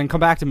 charts. And then come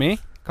back to me.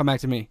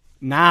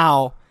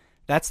 Now,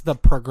 that's the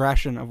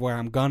progression of where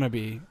I'm gonna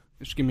be.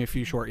 Just give me a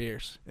few short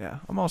years. Yeah,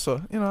 I'm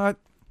also,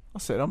 I'll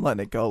say it. I'm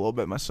letting it go a little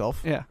bit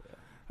myself. Yeah,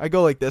 I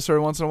go like this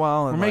every once in a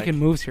while. we're And making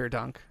moves here,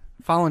 Dunk.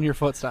 Following your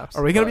footsteps.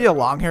 Are we gonna be a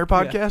long hair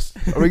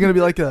podcast? Are we gonna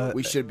be like a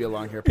We should be a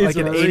long hair. It's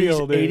like an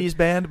real, 80s dude. 80s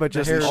band, but The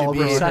just hair all should be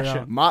grown hair Session.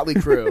 out? Motley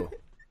Crue.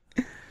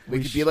 We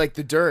We could be sh- like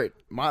the Dirt,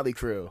 Motley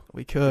Crue.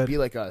 We could. Be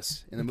like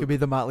us in the We movie. could be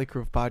the Motley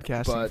Crue of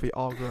podcasting But- if we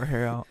all grow our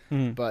hair out.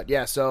 Hmm. But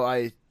yeah, so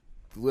I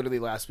literally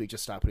last week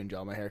just stopped putting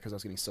gel in my hair because I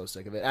was getting so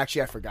sick of it.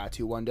 Actually, I forgot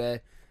to one day,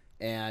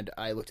 and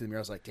I looked in the mirror.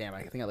 I was like, "Damn,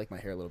 I think I like my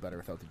hair a little better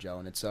without the gel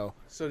in it." So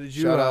So did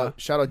you?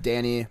 shout out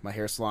Danny, my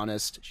hair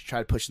salonist. She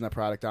tried pushing that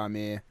product on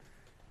me,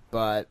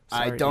 but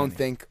I Sorry, don't Danny.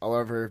 think I'll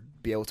ever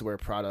be able to wear a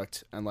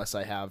product unless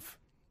I have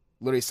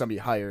literally somebody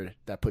hired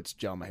that puts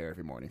gel in my hair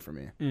every morning for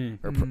me. Mm.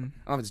 Or Mhm. I don't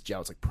know if it's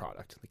gel, it's like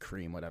product, like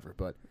cream, whatever.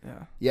 But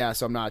Yeah. yeah,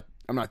 so I'm not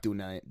doing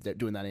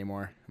that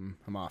anymore.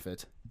 I'm off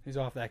it. He's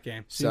off that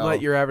game. So you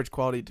let your average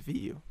quality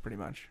defeat you, pretty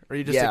much, or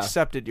you just Yeah.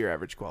 accepted your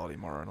average quality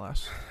more or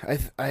less.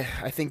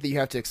 I think that you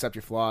have to accept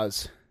your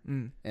flaws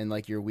Mm. and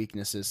like your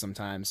weaknesses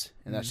sometimes,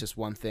 and that's Mhm. just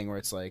one thing where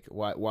it's like,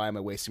 why am I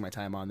wasting my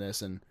time on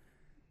this? And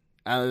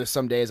I don't know, there's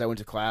some days I went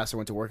to class or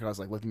went to work and I was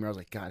like looking in the mirror, I was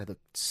like, God, I look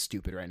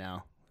stupid right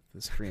now.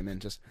 This cream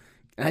and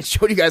I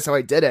showed you guys how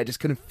I did it. I just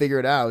couldn't figure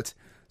it out.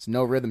 There's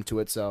no rhythm to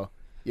it, so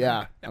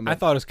yeah. I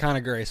thought it was kind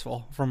of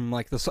graceful from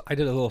like the. I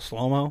did a little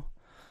slow mo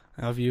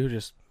of you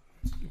just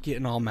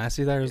getting all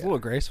messy there. It was a Yeah. little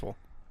graceful.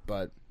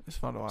 but It's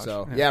fun to watch.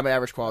 so Yeah. yeah, my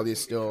average quality is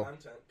still,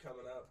 content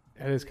coming up.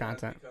 It is Not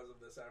content. because of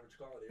this average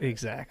quality. right?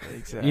 Exactly.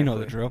 Exactly. You know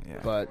the drill. Yeah.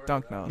 but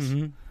Dunk knows.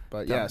 Mm-hmm.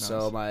 but Dumb yeah. So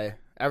nose. my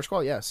average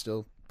quality, yeah,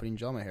 still putting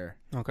gel in my hair.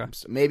 Okay.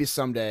 Maybe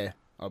someday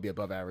I'll be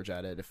above average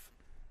at it. If,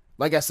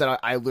 like I said,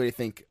 I literally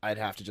think I'd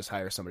have to just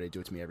hire somebody to do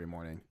it to me every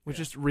morning. Which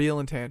is real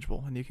and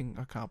tangible, and you can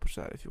accomplish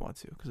that if you want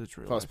to, because it's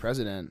real. If I was life.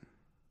 president,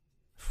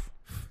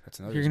 that's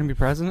another. You're gonna be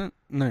president?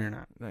 No, you're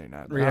not. No, you're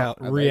not.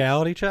 I'd like-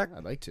 Reality check.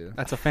 I'd like to.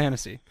 That's a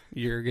fantasy.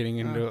 You're getting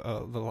into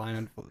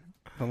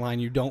the line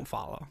you don't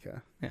follow. Okay.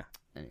 Yeah.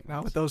 Anyways,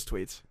 Not with those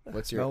tweets.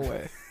 what's your No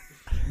way.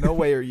 No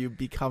way are you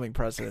becoming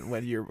president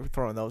when you're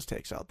throwing those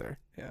takes out there.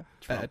 Yeah.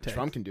 Trump,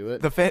 Trump can do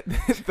it.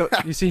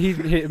 You see, he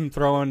hit him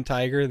throwing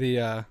Tiger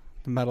the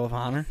Medal of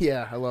Honor,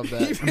 Yeah, I love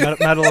that.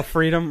 Medal of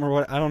Freedom, or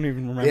what? I don't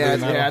even remember. yeah, the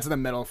it's, medal. yeah, it's the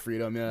Medal of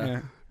Freedom. Yeah.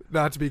 Yeah.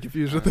 Not to be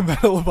confused with the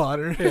Medal of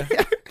Honor.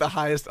 The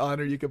highest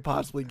honor you could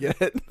possibly get.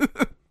 I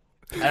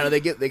don't know.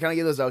 They kind of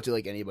give those out to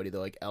like anybody.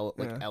 Though, like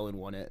Yeah. Ellen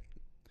won it.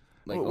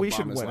 Like Well, we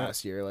should Obama's win it.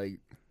 last year. Like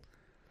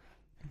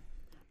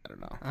I don't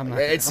know. I'm not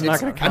Like, gonna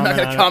I'm not comment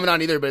gonna on comment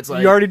on either. But it's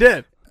like you already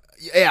did.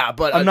 yeah,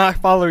 but I'm not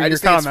following I your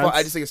just think comments.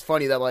 I just think it's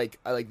funny that like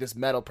this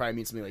medal probably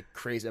means something like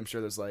crazy. I'm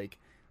sure there's like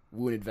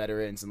wounded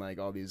veterans and like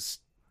all these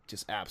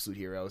just absolute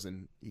heroes,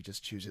 and he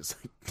just chooses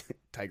like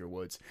Tiger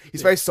Woods.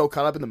 He's probably so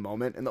caught up in the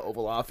moment in the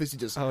Oval Office. He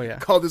just Oh, yeah.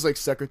 called his like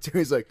secretary.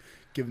 He's like,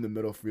 give him the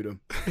Medal of Freedom.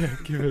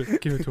 give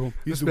it to him.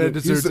 He's This man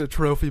deserves he's a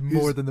trophy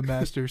more he's- than the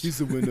Masters. He's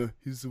the winner.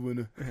 He's the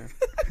winner.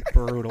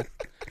 Brutal.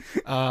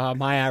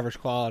 My average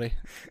quality.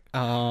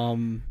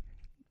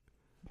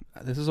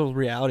 This is a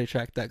reality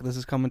check, Deck. This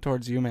is coming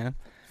towards you, man.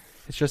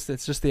 It's just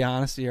the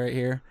honesty right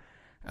here.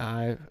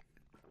 I've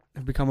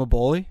become a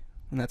bully,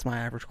 and that's my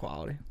average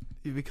quality.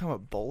 You become a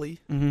bully?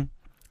 Mm-hmm.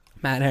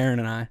 Matt Herron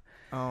and I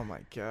Oh my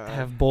god.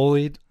 have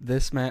bullied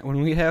this man.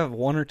 When we have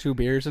one or two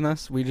beers in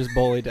us, we just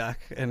bully Deck,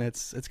 and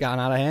it's gotten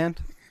out of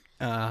hand.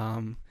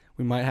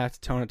 We might have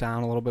to tone it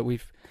down a little bit.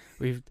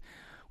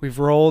 We've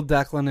rolled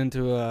Declan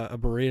into a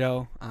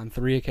burrito on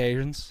 3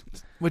 occasions.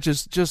 Which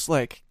is just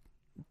like,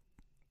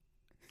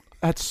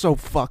 that's so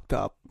fucked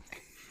up.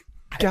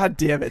 God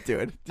damn it,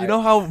 dude. Do you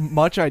know how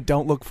much I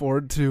don't look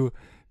forward to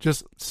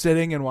just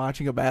sitting and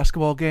watching a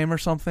basketball game or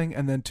something,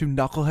 and then 2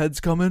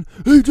 knuckleheads come in,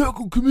 hey,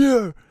 Declan,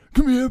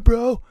 come here,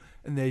 bro.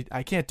 And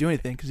I can't do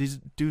anything because these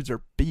dudes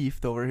are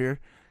beefed over here,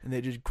 and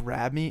they just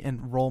grab me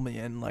and roll me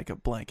in like a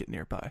blanket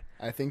nearby.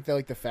 I think that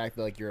like the fact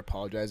that like you're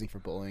apologizing for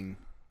bullying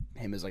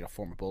him is like a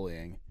form of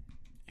bullying.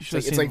 You should've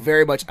It's seen- like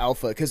very much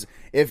alpha. Because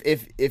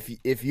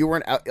if you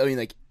weren't, I mean,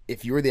 like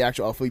if you were the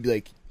actual alpha, you'd be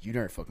like, you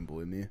never fucking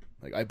bullied me.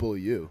 Like I bully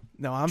you.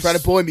 No, I'm Try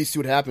to bully me, see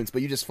what happens.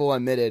 But you just full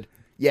admitted,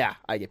 yeah,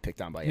 I get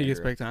picked on by He gets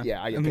Andrew. picked on.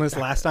 Yeah, I get And picked this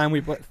on. last time we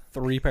put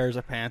 3 pairs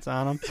of pants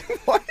on him.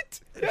 What?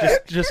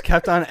 just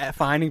kept on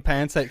finding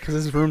pants because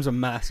his room's a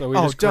mess. So we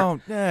Oh, just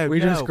don't. No, we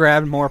no. just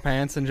grabbed more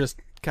pants and just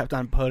kept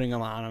on putting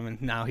them on him,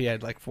 and now he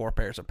had like 4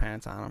 pairs of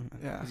pants on him.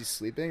 Yeah. Is he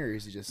sleeping or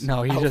is he just?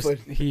 No, alpha?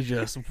 he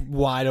just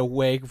wide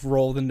awake,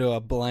 rolled into a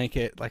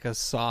blanket like a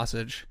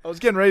sausage. I was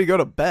getting ready to go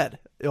to bed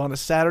on a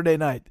Saturday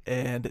night,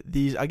 and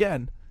these,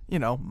 again, you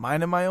know,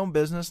 minding my own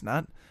business,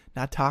 not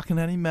talking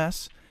any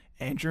mess.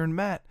 Andrew and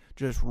Matt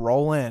just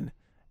roll in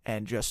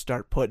and just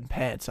start putting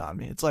pants on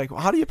me. It's like, well,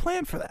 how do you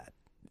plan for that?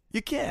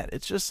 You can't.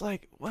 It's just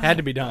like, what Had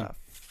to be done.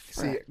 the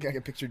See, I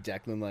can picture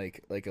Declan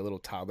like a little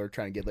toddler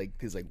trying to get like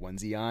his like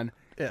onesie on.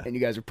 Yeah. And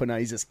you guys are putting on.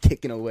 He's just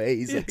kicking away.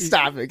 He's like,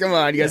 "Stop it! Come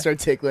on!" You guys start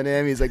tickling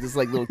him. He's like this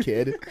like little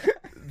kid.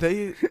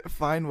 They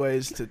find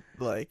ways to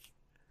like.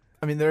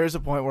 I mean, there is a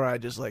point where I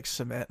just like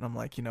submit, and I'm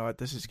like, you know what,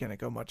 this is gonna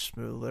go much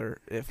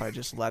smoother if I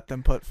just let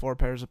them put 4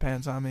 pairs of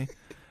pants on me.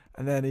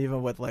 And then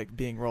even with like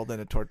being rolled in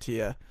a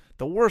tortilla,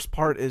 the worst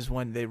part is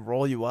when they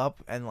roll you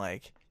up and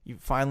like you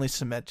finally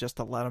submit just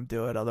to let them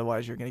do it.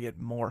 Otherwise, you're gonna get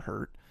more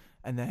hurt,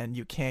 and then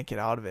you can't get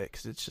out of it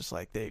because it's just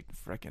like they're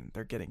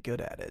getting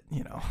good at it.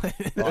 You know,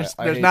 there's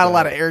I hate not a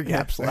lot of that. air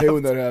gaps I left. hate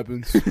when that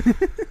happens.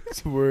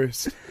 It's the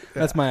worst.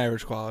 That's my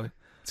average quality.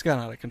 It's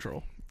gotten out of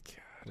control.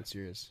 What's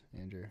yours,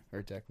 Andrew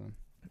or Declan?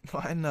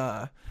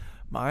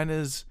 Mine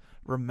is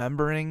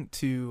remembering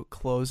to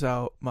close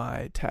out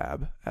my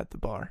tab at the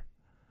bar.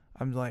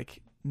 I'm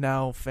like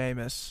now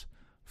famous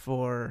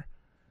for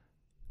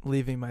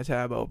leaving my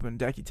tab open,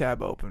 decky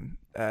tab open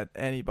at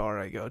any bar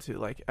I go to.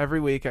 Like every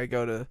week I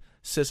go to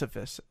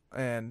Sisyphus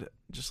and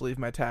just leave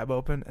my tab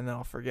open, and then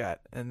I'll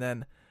forget. And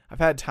then I've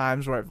had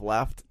times where I've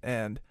left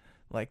and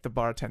like the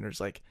bartender's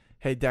like,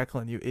 "Hey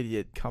Declan, you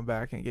idiot, come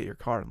back and get your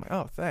card." I'm like,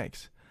 "Oh,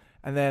 thanks."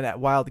 And then at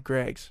Wild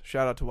Greg's,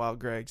 shout out to Wild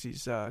Greg's.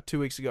 He's 2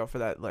 weeks ago for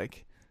that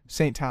like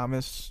St.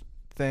 Thomas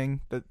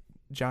thing that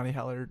Johnny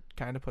Heller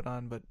kind of put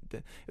on, but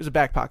it was a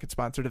back pocket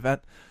sponsored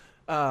event.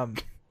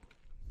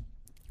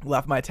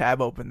 Left my tab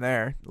open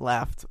there,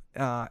 left,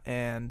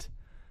 and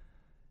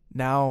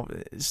now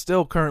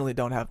still currently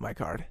don't have my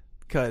card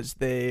because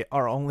they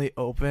are only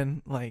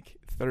open like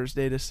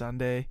Thursday to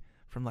Sunday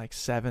from like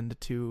 7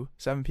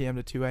 p.m.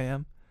 to 2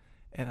 a.m.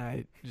 And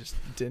I just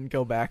didn't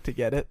go back to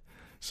get it.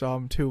 So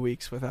I'm 2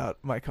 weeks without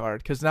my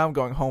card because now I'm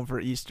going home for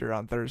Easter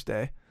on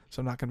Thursday.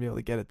 So I'm not going to be able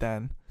to get it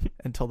then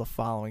until the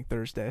following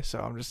Thursday. So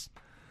I'm just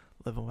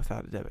living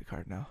without a debit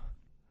card now.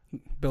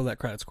 Build that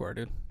credit score,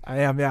 dude. I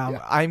am, yeah.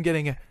 I'm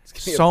getting gonna be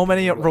so a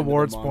many brutal end of the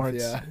rewards month,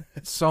 points. yeah.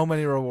 So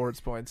many rewards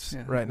points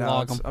Yeah, right now.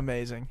 log It's 'em.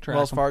 amazing. Track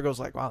Wells 'em. Fargo's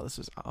like, wow, this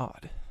is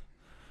odd.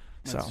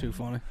 That's So too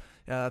funny.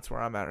 yeah, that's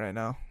where I'm at right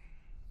now.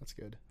 That's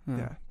good.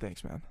 Yeah,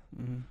 thanks, man.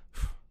 Mm-hmm.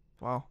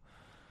 Wow.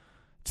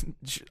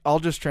 I'll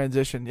just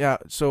transition. Yeah.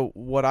 So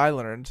what I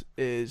learned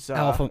is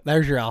Alpha.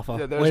 There's your alpha.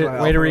 Yeah, there's way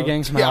my way to alpha.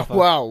 regain some Yeah, alpha.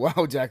 wow,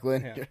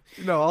 Declan. Yeah.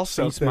 no, I'll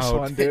soak Beast this mode.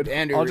 one, dude.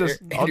 Andrew, I'll just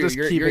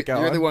keep it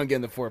going. You're the one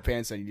getting the 4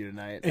 pants on you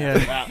tonight. Yeah.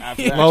 Wow,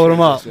 after that Load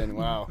 'em up. transition,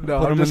 Wow. No,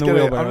 Put I'm him just in the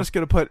gonna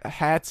wheelbarrow. put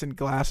hats and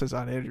glasses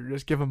on Andrew.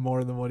 Just give him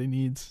more than what he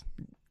needs.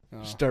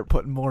 Oh. Start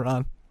putting more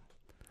on.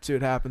 See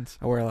what happens.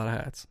 I wear a lot of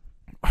hats.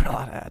 A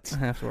lot of hats. I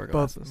have to wear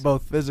glasses.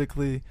 Both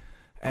physically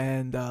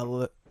and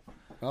Oh.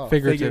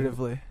 Figuratively.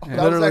 figuratively. Oh, Yeah.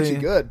 that was Literally, actually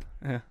good.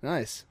 Yeah.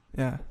 Nice.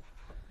 Yeah.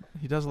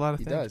 He does a lot of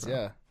He things. does, bro.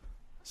 yeah.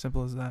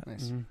 Simple as that.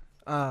 Nice.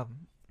 Mhm.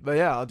 But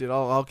yeah, dude,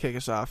 I'll kick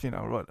us off.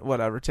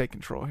 Whatever. Take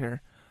control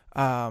here.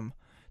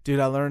 Dude,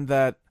 I learned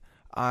that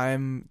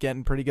I'm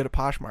getting pretty good at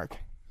Poshmark.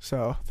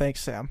 So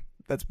thanks, Sam.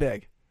 That's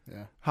big.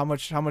 Yeah. How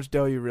much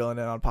dough are you reeling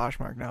in on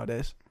Poshmark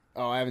nowadays?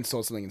 Oh, I haven't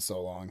sold something in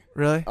so long.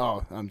 Really?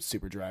 Oh, I'm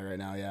super dry right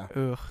now. Yeah.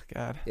 Ugh,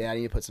 God. Yeah, I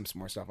need to put some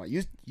more stuff on.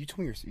 You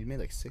told me you made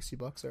like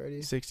 $60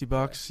 already.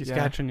 $60. He's yeah.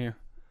 catching you.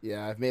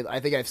 Yeah, I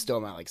think I've still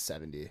am at like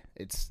 70.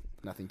 It's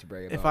nothing to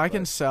brag about. If I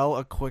can but- sell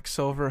a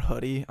Quicksilver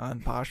hoodie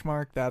on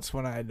Poshmark, that's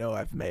when I know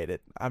I've made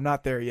it. I'm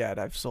not there yet.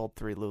 I've sold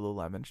 3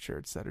 Lululemon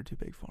shirts that are too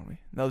big for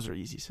me. Those are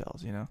easy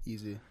sells,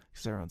 easy.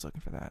 because everyone's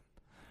looking for that.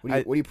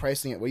 What are you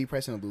pricing it? What are you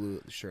pricing a Lulu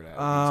shirt at?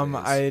 these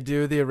days? I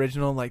do the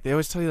original. Like they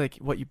always tell you, like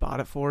what you bought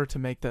it for to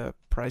make the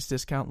price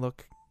discount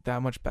look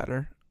that much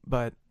better.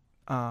 But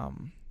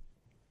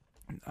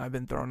I've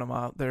been throwing them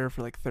out there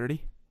for like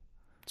 30,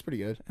 It's pretty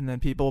good. and then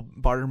people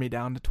barter me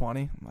down to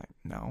 20. I'm like,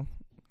 no.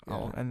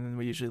 Yeah. And then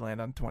we usually land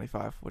on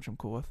 25, which I'm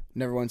cool with.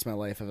 Never once in my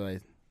life have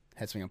I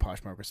had something on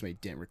Poshmark where somebody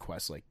didn't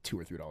request like $2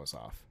 or $3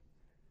 off.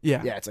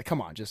 Yeah, Yeah, it's like,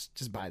 come on, just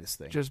buy this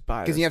thing. just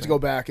buy. Because you have to go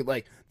back and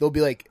like they'll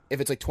be like,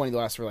 if it's like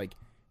 $20 for like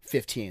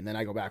 15, then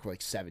I go back for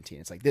like 17.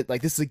 It's like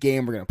this is a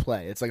game we're gonna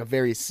play. It's like a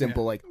very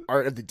simple like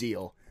art of the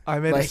deal. I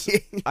made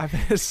Like, I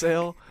made a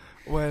sale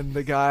when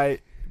the guy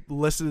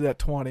listed it at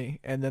 20,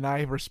 and then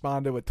I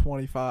responded with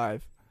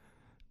 25,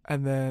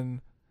 and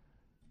then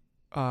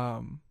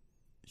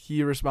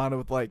he responded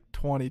with like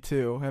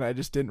 22, and I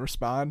just didn't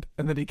respond,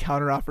 and then he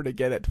counteroffered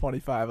again at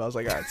 25. I was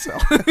like, all right,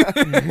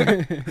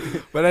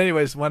 sell. But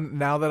anyways,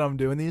 now that I'm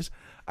doing these,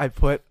 I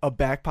put a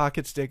back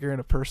pocket sticker and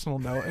a personal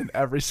note in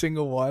every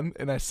single one,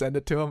 and I send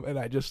it to him, and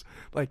I just,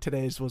 like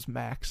today's was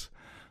Max.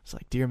 It's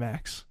like, dear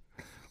Max,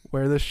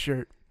 wear this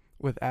shirt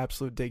with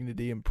absolute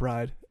dignity and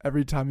pride.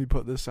 Every time you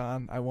put this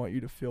on, I want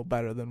you to feel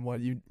better than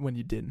when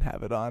you didn't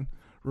have it on.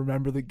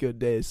 Remember the good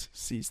days,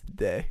 seize the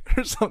day,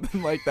 or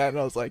something like that. And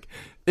I was like,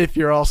 if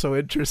you're also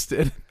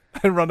interested,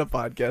 I run a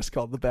podcast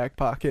called The Back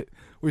Pocket.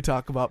 We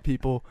talk about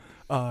people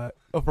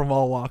from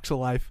all walks of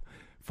life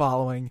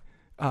following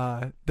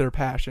their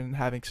passion,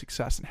 having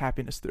success and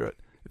happiness through it.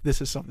 If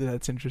this is something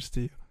that's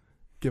interesting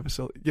to you,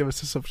 give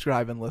us a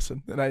subscribe and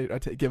listen. And I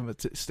give them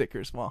a sticker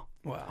as well.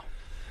 Wow.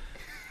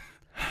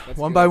 that's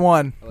One good. by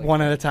one. I like One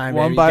that. at a time.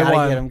 One Baby. by Gotta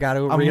one. Get him. Gotta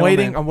I'm reel 'em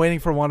waiting. in. I'm waiting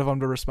for one of them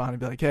to respond and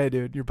be like, "Hey,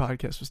 dude, your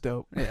podcast was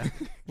dope. Yeah. We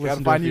gotta Listen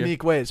to find a few.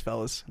 unique ways,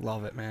 fellas.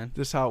 Love it, man.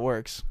 This is how it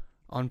works."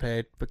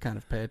 Unpaid, but kind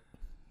of paid.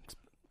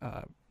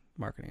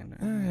 Marketing in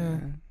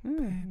there.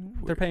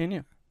 Paid. They're paying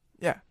you.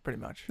 Yeah, pretty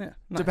much. Yeah.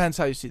 Nice. Depends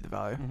how you see the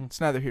value. Mhm. It's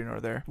neither here nor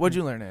there. What'd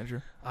you learn,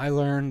 Andrew? I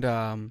learned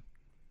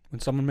when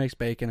someone makes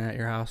bacon at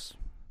your house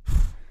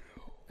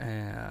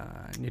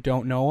and you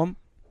don't know them,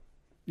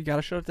 you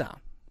gotta shut it down.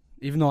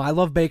 Even though I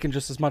love bacon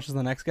just as much as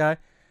the next guy,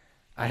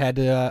 I had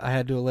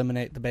to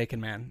eliminate the bacon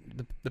man.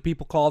 The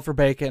people called for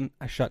bacon.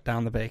 I shut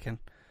down the bacon,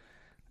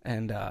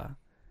 and I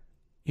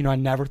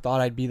never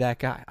thought I'd be that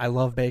guy. I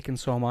love bacon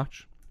so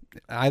much.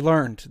 I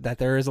learned that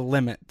there is a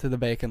limit to the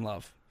bacon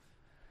love.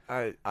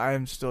 I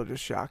am still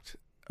just shocked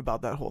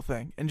about that whole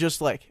thing. And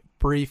just like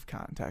brief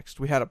context,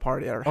 we had a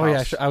party at our Oh yeah,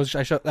 house.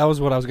 that was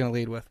what I was going to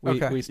lead with.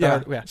 We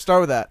started. yeah.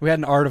 Start with that. We had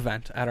an art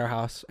event at our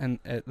house, and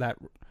that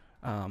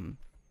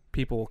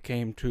people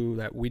came to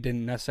that we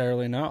didn't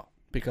necessarily know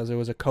because it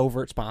was a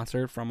covert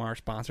sponsor from our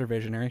sponsor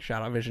Visionary.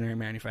 Shout out Visionary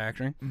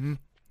Manufacturing, Mm-hmm.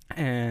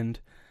 and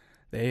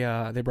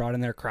they brought in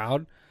their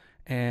crowd,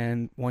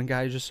 and one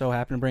guy just so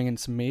happened to bring in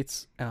some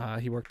meats.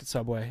 He worked at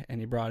Subway,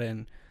 and he brought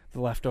in the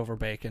leftover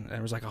bacon.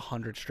 There was like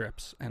 100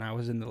 strips, and I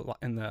was in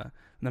the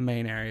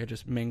main area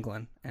just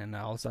mingling, and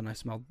all of a sudden I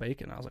smelled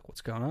bacon. I was like,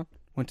 "What's going on?"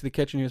 Went to the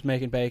kitchen. He was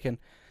making bacon.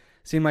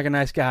 Seemed like a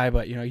nice guy,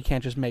 but you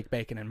can't just make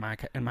bacon in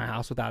my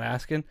house without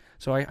asking.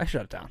 So I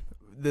shut it down.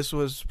 This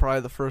was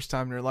probably the first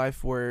time in your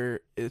life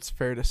where it's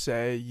fair to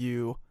say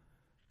you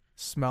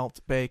smelt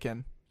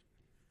bacon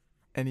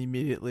and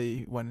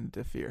immediately went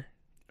into fear.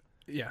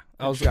 Yeah,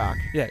 I was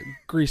shocked. Yeah,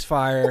 grease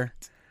fire,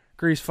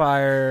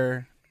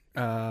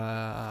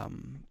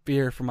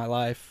 fear for my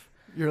life.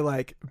 You're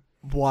like,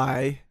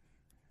 why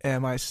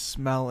am I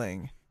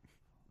smelling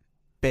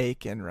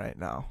bacon right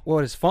now?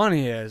 What is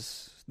funny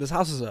is this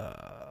house is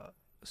a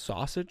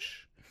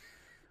sausage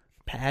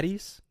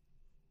patties,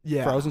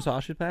 Yeah. frozen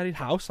sausage patties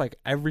house. Like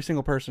every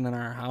single person in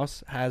our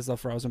house has a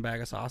frozen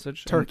bag of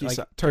sausage, Turkey and,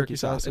 sa- like, turkey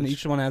sauce, and sausage.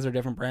 each one has their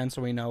different brand,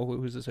 so we know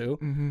whose is who.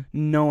 Mm-hmm.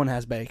 No one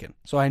has bacon,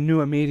 so I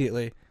knew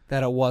immediately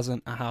that it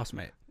wasn't a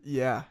housemate.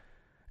 Yeah.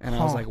 And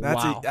I was like,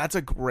 wow. That's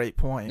a great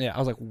point. Yeah, I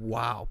was like,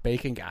 wow,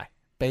 bacon guy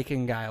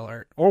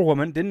alert. Or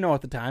woman, didn't know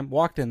at the time,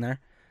 walked in there,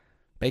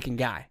 bacon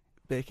guy.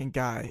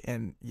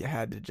 And you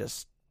had to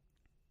just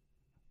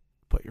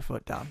put your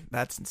foot down.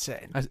 That's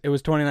insane. It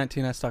was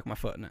 2019, I stuck my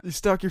foot in it. You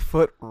stuck your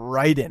foot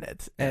right in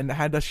it and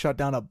had to shut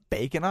down a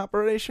bacon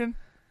operation?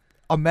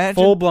 Imagine.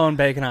 Full-blown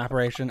bacon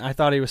operation. I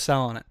thought he was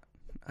selling it.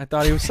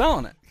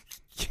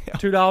 Yeah.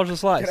 $2 a You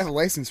slice. gotta have a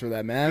license for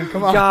that, man.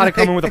 Come You on. gotta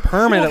come in with a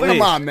permit at Come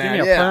least. on, man.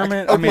 Give me a Yeah.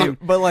 permit. Okay, I mean,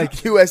 But like,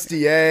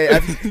 USDA,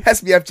 has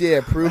to be FDA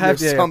approved or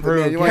FDA something.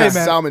 approved, Man. You want yeah. to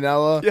have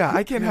salmonella? yeah,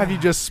 I can't have you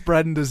just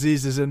spreading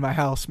diseases in my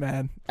house,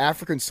 man.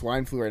 African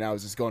swine flu right now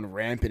is just going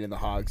rampant in the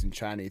hogs in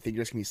China. You think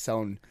you're just gonna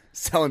be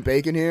selling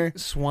bacon here?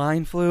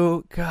 swine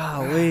flu.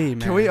 Golly, man.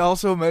 Can we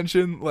also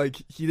mention, like,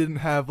 he didn't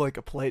have, like,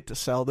 a plate to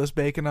sell this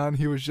bacon on.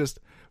 He was just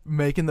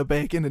making the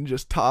bacon and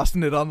just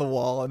tossing it on the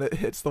wall, and it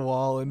hits the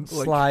wall and,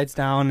 like, slides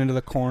down into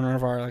the corner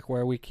of our, like,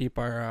 where we keep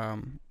our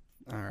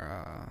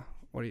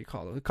what do you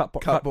call it?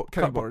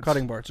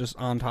 Cutting boards, just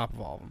on top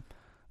of all of them.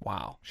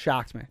 Wow,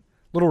 shocked me.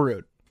 Little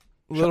rude,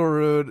 little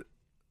rude.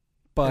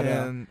 but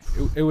And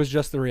it was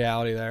just the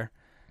reality there.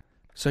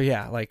 So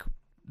yeah, like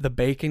the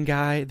bacon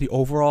guy, the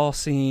overall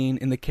scene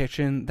in the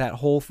kitchen, that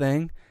whole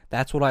thing.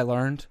 That's what I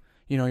learned.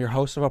 You know, you're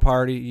host of a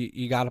party.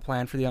 You got to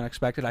plan for the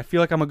unexpected. I feel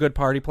like I'm a good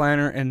party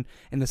planner, and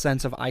in the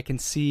sense of I can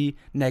see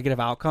negative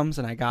outcomes,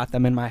 and I got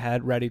them in my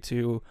head, ready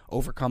to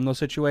overcome those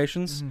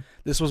situations.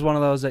 This was one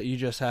of those that you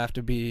just have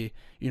to be,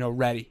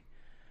 ready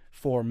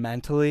for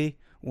mentally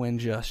when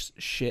just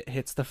shit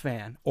hits the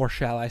fan, or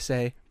shall I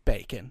say,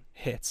 bacon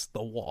hits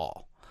the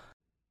wall.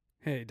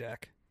 Hey,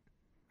 Deck.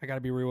 I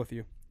gotta be real with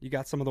you. You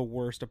got some of the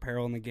worst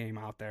apparel in the game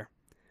out there.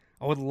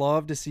 I would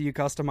love to see you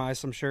customize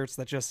some shirts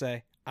that just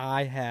say,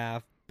 I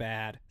have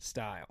bad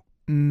style.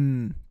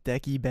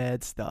 Decky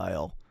bad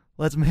style.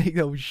 Let's make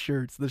those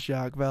shirts. The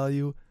shock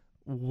value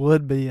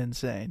would be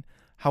insane.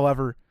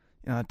 However,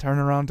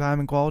 turnaround time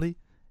and quality,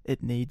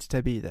 it needs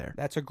to be there.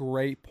 That's a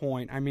great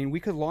point. I mean, we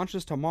could launch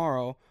this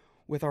tomorrow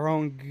with our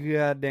own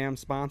goddamn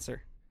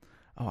sponsor.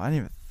 Oh, I didn't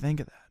even think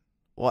of that.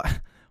 Well,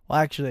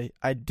 actually,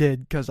 I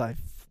did because I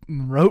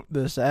wrote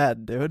this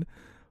ad, dude.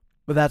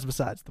 But that's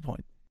besides the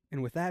point.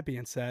 And with that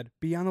being said,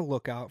 be on the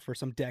lookout for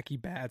some Decky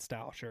Bad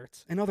Style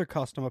shirts and other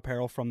custom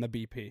apparel from the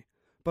BP.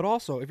 But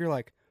also, if you're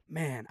like,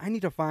 man, I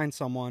need to find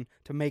someone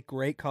to make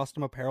great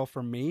custom apparel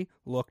for me,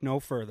 look no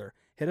further.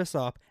 Hit us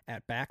up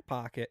at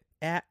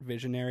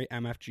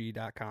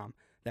backpocket@visionarymfg.com.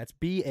 That's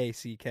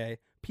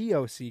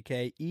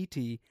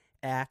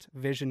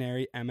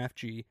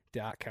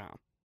BACKPOCKET@visionarymfg.com.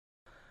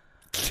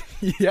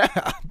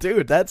 Yeah,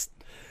 dude, that's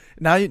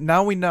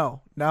now we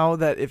know. Now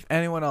that if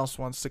anyone else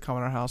wants to come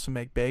in our house and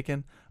make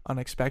bacon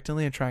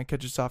unexpectedly and try and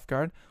catch us off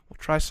guard, we'll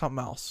try something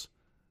else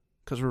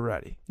because we're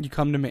ready. You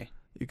come to me.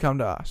 You come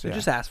to us. So Yeah.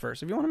 just ask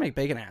first. If you want to make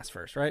bacon, ask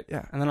first, right?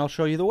 Yeah. And then I'll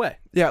show you the way.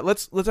 Yeah,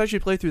 let's actually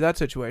play through that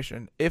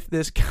situation. If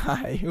this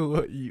guy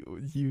who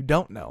you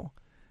don't know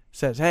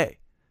says, "Hey,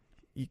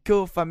 you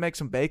cool if I make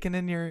some bacon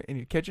in your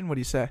kitchen?" What do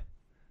you say?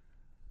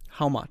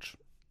 How much?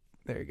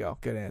 There you go.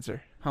 Good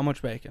answer. How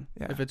much bacon?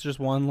 Yeah. If it's just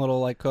one little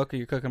like cook, or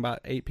you're cooking about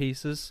 8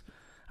 pieces,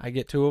 I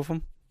get 2 of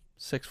them,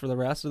 6 for the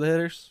rest of the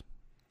hitters.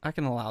 I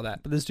can allow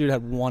that. But this dude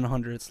had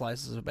 100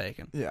 slices of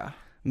bacon. Yeah.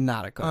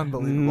 Not a guy.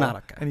 Unbelievable. Not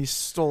a guy. And he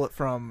stole it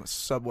from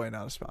Subway,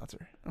 not a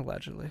sponsor.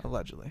 Allegedly.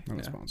 Allegedly. Not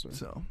a Yeah. sponsor.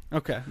 So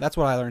Okay, that's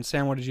what I learned.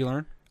 Sam, what did you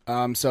learn?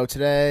 So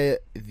today,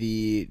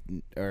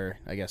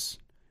 I guess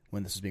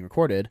when this is being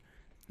recorded,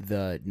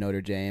 the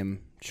Notre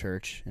Dame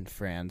church in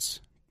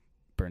France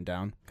burned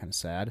down. Kind of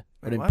sad. Or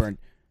Wait, didn't what? burn.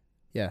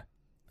 Yeah,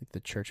 like the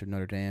Church of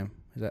Notre Dame.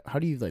 Is that how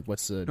do you like?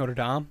 What's the Notre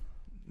Dame?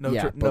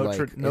 yeah? But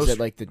is it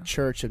like the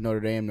Church of Notre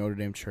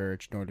Dame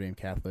Church, Notre Dame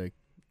Catholic?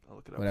 I'll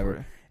look it up whatever. for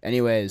you.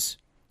 Anyways,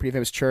 pretty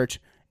famous church,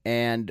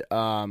 and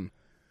I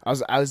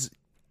was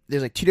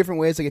there's like 2 different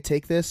ways I could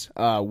take this.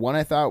 One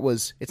I thought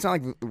was it's not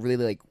like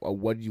really like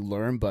what did you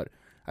learn, but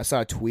I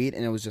saw a tweet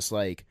and it was just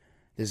like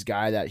this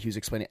guy that he was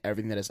explaining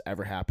everything that has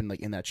ever happened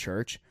like in that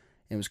church,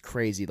 and it was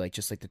crazy, like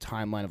just like the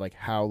timeline of like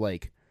how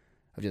like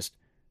of just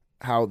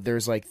how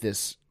there's like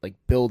this like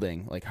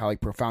building, like how like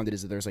profound it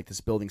is that there's like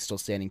this building still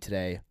standing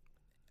today,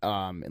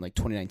 in like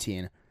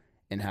 2019,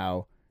 and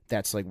how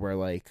that's like where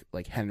like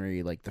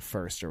Henry like the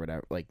first or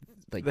whatever like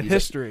The these,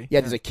 history.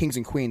 yeah, there's like kings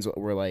and queens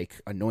were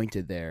like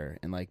anointed there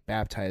and like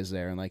baptized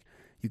there, and like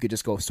you could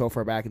just go so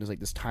far back and there's like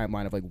this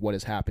timeline of like what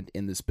has happened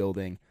in this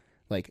building,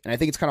 like, and I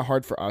think it's kind of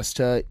hard for us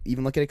to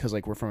even look at it because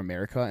like we're from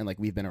America and like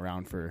we've been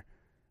around for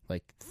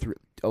like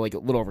like a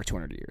little over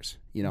 200 years,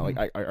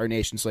 like our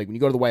nation. So like when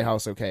you go to the White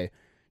House, okay,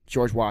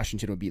 George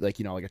Washington would be like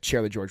like a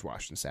chair that George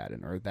Washington sat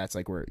in, or that's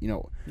like where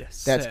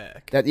Yes. that's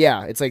that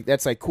yeah, it's like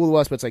that's like cool to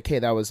us, but it's like, hey,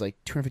 that was like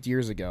 250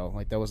 years ago,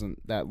 like that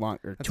wasn't that long,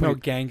 or That's 200 no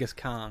Genghis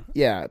Khan.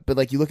 yeah, but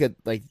like you look at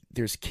like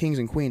there's kings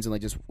and queens and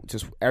like just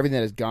everything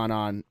that has gone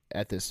on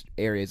at this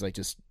area is like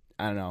just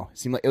I don't know. It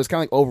seemed like it was kind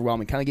of like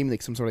overwhelming. Kind of gave me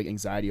like some sort of like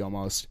anxiety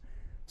almost.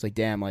 It's like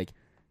damn, like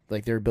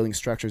they're building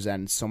structures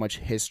and so much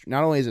history.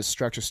 Not only is the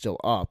structure still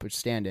up or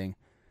standing,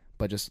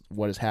 but just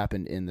what has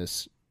happened in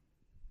this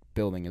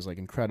building is like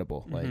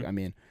incredible. Like I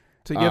mean,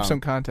 To give some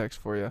context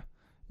for you,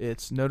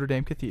 it's Notre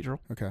Dame Cathedral,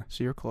 Okay.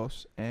 so you're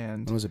close,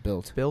 and When was it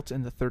built? built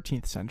in the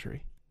 13th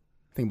century,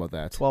 Think about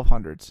that.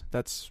 1200s.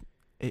 That's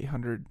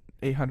 800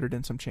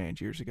 and some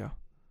change years ago.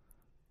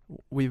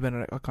 We've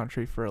been a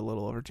country for a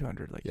little over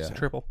 200, like you Yeah. said.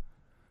 Triple.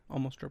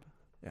 Almost triple.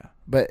 Yeah.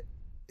 But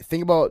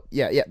think about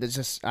That's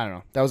just I don't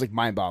know. That was like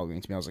mind-boggling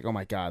to me. I was like, oh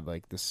my god,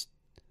 like this.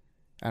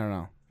 I don't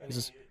know. Any This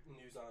is-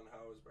 news on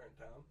how it was burnt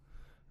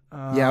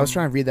down? Yeah, I was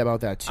trying to read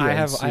about that too. I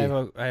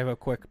didn't have a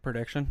quick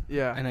prediction.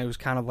 Yeah. And it was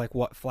kind of like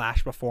what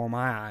flashed before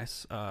my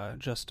eyes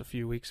just a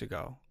few weeks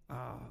ago.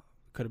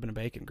 Could have been a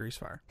bacon grease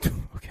fire. see.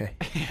 Okay.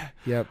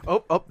 Yep.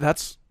 Oh,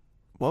 that's.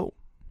 Whoa.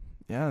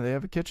 Yeah, they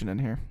have a kitchen in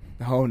here.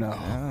 Oh no.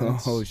 Yeah,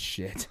 that's- Oh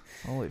shit.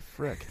 Holy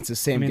frick. It's the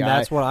same I mean, guy.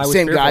 that's what I was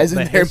Same fearful. guys in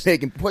The there his-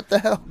 making. What the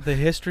hell? The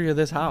history of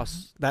this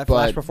house that But-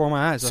 flashed before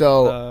my eyes.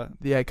 so-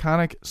 The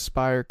iconic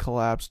spire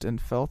collapsed and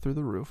fell through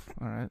the roof.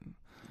 All right.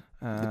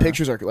 The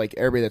pictures are like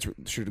everybody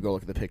that's sure to go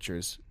look at the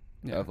pictures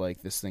yeah. of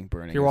like this thing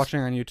burning. If you're It's-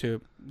 watching on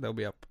YouTube, they'll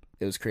be up.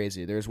 It was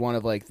crazy. There's one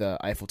of like the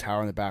Eiffel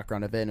Tower in the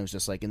background of it, and it was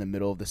just like in the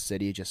middle of the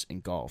city, just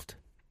engulfed.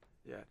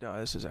 Yeah, no,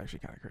 this is actually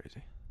kind of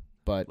crazy.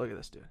 But Look at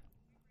this dude.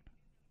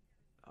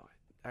 Oh,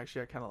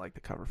 actually, I kind of like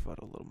the cover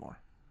photo a little more.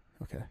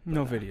 okay.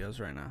 No videos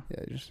right now.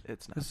 Yeah, just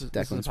It's not. This is a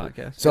Declan's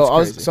podcast. so It's I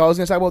was crazy.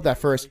 gonna talk about that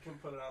first. We can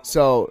put it on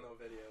So-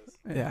 no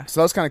videos. Yeah.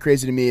 So that was kind of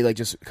crazy to me, like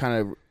just kind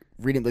of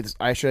reading like this.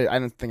 I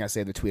don't think I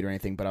saved the tweet or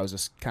anything, but I was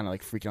just kind of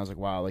like freaking. I was like,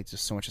 wow, like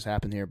just so much has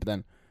happened here. But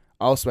then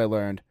also I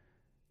learned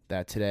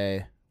that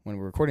today, when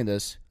we're recording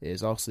this,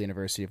 is also the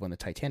anniversary of when the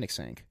Titanic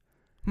sank.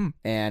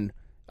 And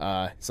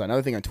so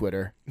another thing on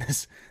Twitter,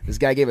 this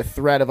guy gave a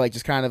thread of like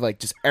just kind of like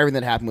just everything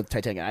that happened with the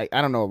Titanic.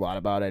 I don't know a lot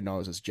about it. I know it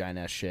was this giant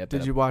ass ship.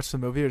 Did you watch the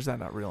movie, or is that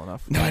not real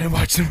enough? No, I didn't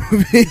watch the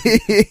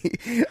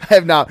movie. I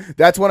have not.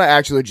 That's one I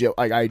actually legit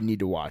like. I need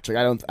to watch. Like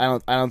I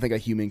don't think a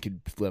human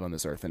could live on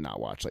this earth and not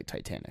watch like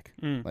Titanic.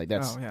 Like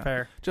that's Oh, yeah.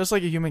 Fair. Just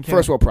like a human can't.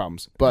 first world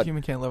problems. a But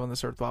human can't live on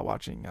this earth without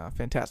watching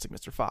Fantastic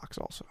Mr. Fox.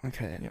 Also,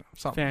 okay. you know,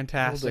 something.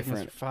 Fantastic.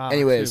 different. Mr. Fox,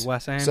 Anyways, dude,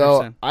 Wes Anderson.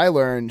 So I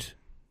learned.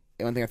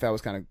 One thing I thought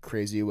was kind of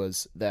crazy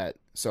was that.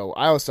 So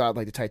I always thought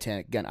like the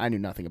Titanic. Again, I knew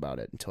nothing about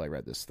it until I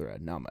read this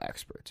thread. Now I'm an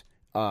expert.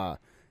 I'm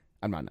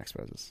not an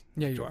expert at this.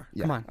 yeah, you are.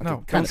 Yeah, Come on. okay,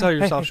 No, Don't sell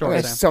yourself short,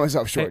 Okay, Sam. sell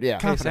myself short. Hey, Yeah.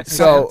 confidence.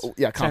 So Sam,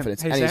 yeah,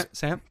 confidence. Hey, Anyways,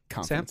 Sam,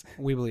 confidence.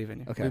 we believe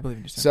in you. Okay. We believe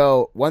in you, Sam.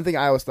 So one thing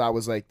I always thought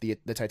was like the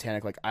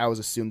Titanic. Like I always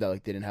assumed that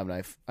like they didn't have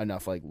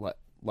enough like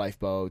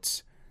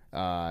lifeboats.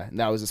 And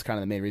that was just kind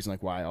of the main reason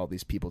like why all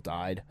these people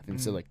died. I think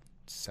it said like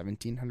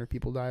 1,700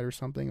 people died or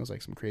something. It was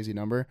like some crazy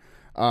number.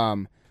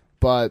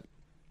 But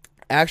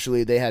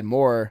actually they had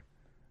more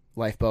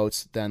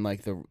lifeboats than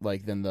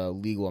than the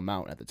legal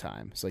amount at the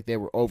time. So like they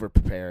were over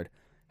prepared.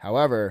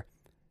 However,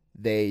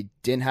 they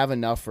didn't have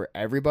enough for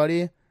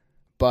everybody,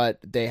 but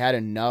they had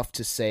enough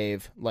to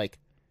save like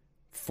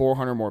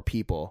 400 more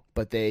people.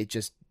 But the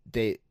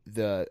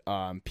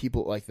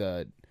people like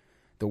the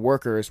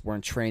workers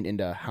weren't trained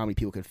into how many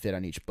people could fit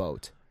on each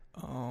boat.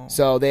 Oh.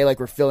 So they like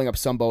were filling up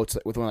some boats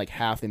with only like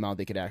half the amount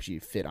they could actually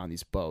fit on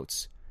these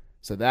boats.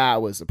 So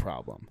that was the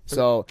problem.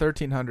 So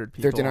 1,300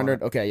 people. 1,300.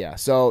 on it. Okay, yeah.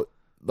 So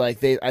like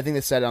I think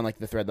they said on like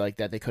the thread like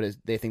that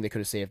they think they could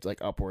have saved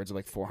like upwards of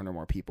like 400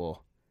 more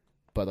people,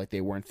 but like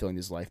they weren't filling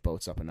these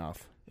lifeboats up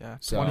enough. Yeah.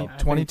 So-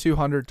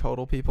 2,200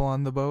 total people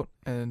on the boat,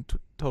 and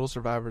total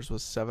survivors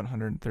was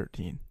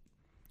 713.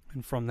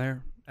 And from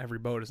there, every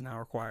boat is now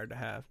required to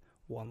have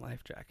one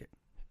life jacket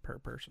per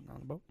person on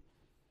the boat.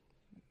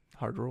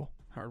 Hard rule.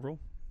 Hard rule.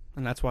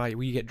 And that's why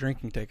we get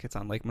drinking tickets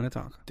on Lake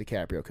Minnetonka.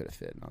 DiCaprio could have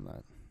fit on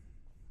that.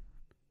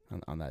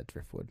 On that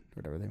driftwood,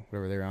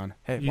 whatever they're on.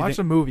 Hey, You watch think-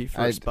 the movie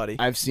first, buddy.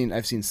 I've seen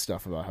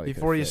stuff about how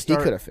Before he you could start-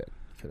 he could have fit.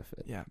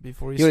 Yeah,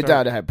 before you He would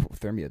start. have died of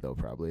hypothermia though,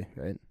 probably,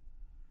 right?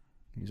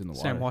 He's in the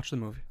water. Sam, watch the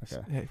movie.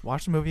 Okay, Hey,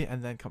 watch the movie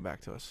and then come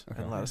back to us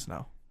Okay. and let us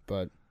know.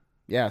 but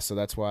yeah, so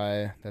that's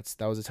why that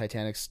was the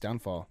Titanic's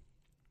downfall.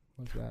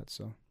 Was that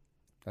so?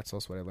 That's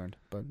also what I learned.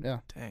 But yeah,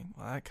 Dang,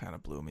 well, that kind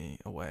of blew me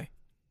away.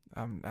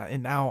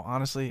 And now,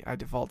 honestly, I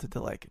defaulted to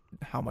like,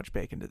 how much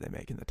bacon did they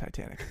make in the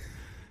Titanic?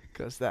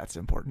 Because that's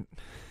important.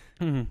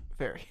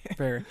 Very.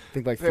 Very. I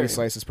think like Very. 3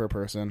 slices per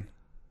person.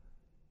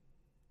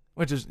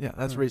 Which is, yeah,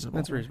 that's reasonable.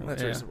 That's reasonable.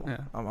 That's Yeah, reasonable. yeah.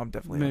 I'm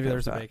definitely. Maybe okay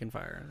there's a with that. bacon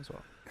fire as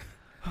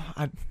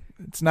well.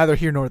 It's neither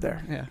here nor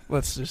there. Yeah.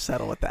 Let's just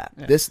settle with that.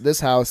 Yeah. This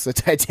house, the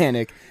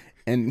Titanic,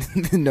 and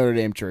the Notre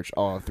Dame Church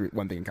all have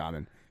one thing in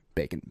common: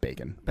 bacon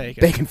Bacon.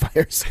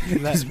 fires,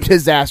 That-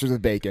 disasters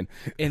with bacon.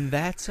 And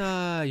that's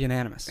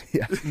unanimous.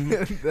 Yeah,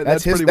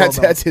 That's pretty well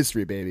done. that's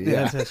history, baby.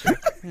 Yeah. That's history.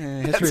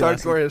 Yeah, That's history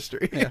lesson. hardcore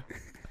history. Yeah.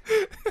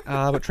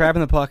 But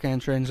trapping the puck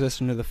and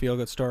transition to the feel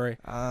good story.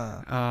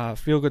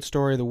 Feel good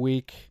story of the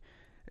week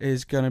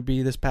is going to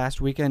be this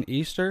past weekend,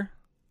 Easter.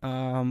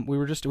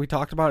 We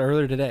talked about it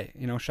earlier today.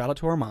 You know, shout out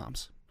to our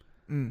moms.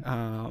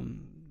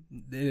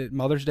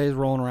 Mother's Day is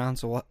rolling around,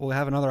 so we'll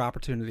have another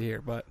opportunity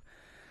here. But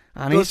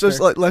on Let's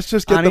Easter,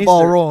 just get on the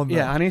ball Easter- rolling. Then.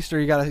 Yeah, on Easter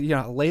you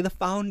gotta lay the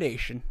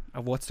foundation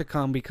of what's to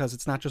come, because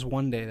it's not just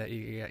one day that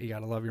you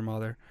gotta love your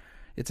mother.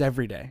 It's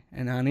every day.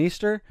 And on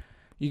Easter,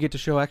 you get to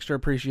show extra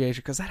appreciation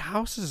because that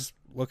house is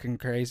looking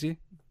crazy.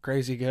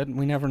 crazy good, and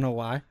we never know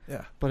why.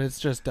 Yeah. But it's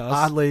just us.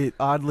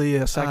 Oddly,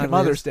 a second Oddly,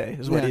 Mother's Day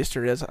is what yeah.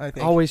 Easter is, I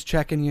think. Always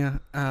checking you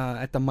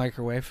at the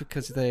microwave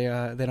because they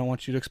don't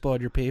want you to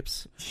explode your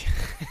peeps.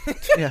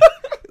 Yeah.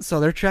 So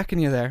they're checking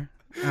you there.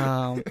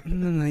 And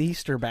then the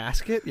Easter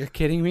basket. You're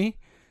kidding me?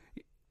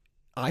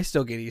 I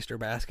still get Easter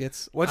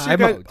baskets.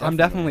 I'm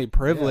definitely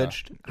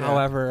privileged. Yeah.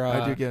 However,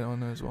 I do get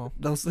one as well.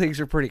 those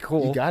things are pretty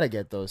cool. You gotta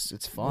get those.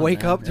 It's fun.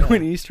 Wake man. up to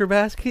an Easter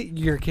basket?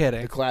 You're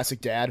kidding. The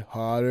classic dad,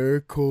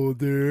 hotter,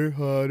 colder,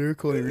 hotter,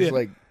 colder. You're just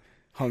like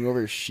hung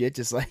over shit,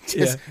 just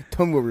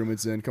tell me what room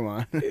it's in. Come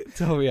on.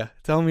 Tell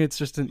me it's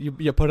just you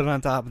put it on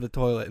top of the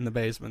toilet in the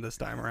basement this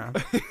time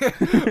around.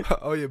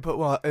 Oh, you put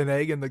an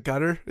egg in the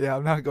gutter? Yeah,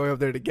 I'm not going up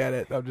there to get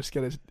it. I'm just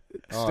gonna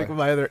stick with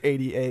my other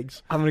 80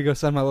 eggs. I'm gonna go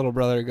send my little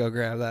brother to go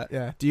grab that.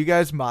 Yeah. Do you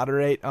guys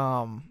moderate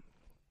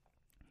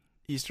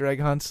Easter egg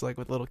hunts like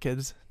with little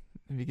kids?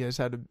 Have you guys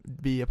had to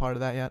be a part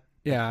of that yet?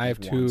 Yeah, I have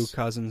two Once.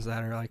 cousins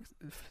that are like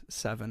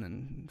 7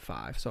 and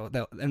 5. So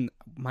and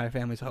my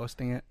family's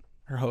hosting it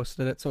or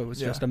hosted it, so it was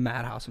just a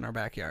madhouse in our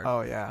backyard.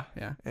 Oh yeah,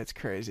 Yeah. it's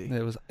crazy.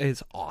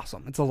 It's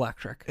awesome. It's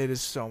electric. It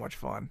is so much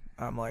fun.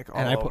 I'm like all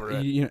And over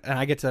it. and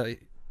I get to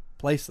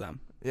place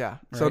them. Yeah,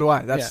 Right? so do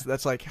I.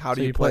 That's like how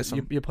do you place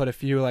them? You put a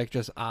few like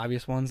just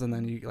obvious ones, and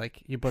then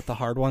you put the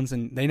hard ones,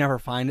 and they never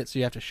find it, so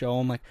you have to show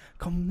them like,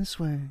 come this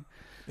way.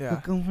 Yeah.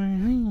 Look over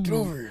here. Get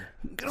over here.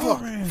 Get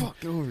over here. Fuck,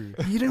 get over here.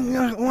 You didn't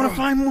want to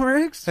find more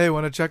eggs? Hey,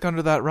 want to check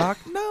under that rock?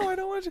 No, I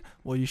don't want to.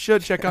 Well, you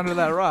should check under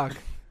that rock.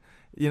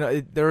 You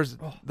know, there's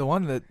the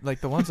one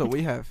that the ones that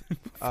we have.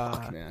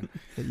 Fuck, man.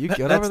 That you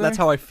get over there. That's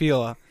how I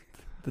feel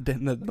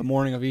the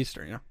morning of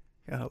Easter. You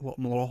know,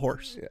 I'm a little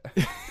hoarse.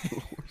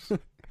 Yeah.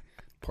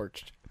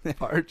 Parched.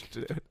 Parched,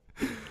 dude.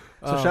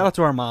 So shout out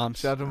to our moms,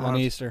 shout out to on moms.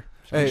 Easter.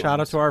 Hey. Shout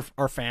out to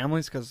our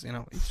families because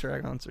Easter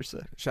egg hunts are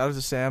sick. Shout out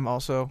to Sam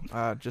also.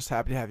 Just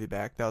happy to have you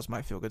back. That was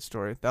my feel good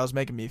story. That was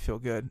making me feel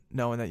good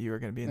knowing that you were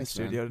going to be in Thanks,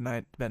 the studio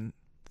tonight. Been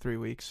 3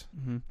 weeks.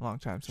 Mm-hmm. Long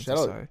time since I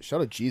saw you.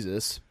 Shout out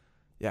Jesus.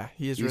 Yeah,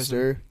 he is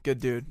Easter. risen. Good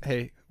dude.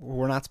 Hey,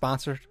 we're not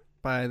sponsored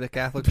by the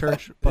Catholic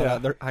Church,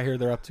 but Yeah. I hear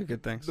they're up to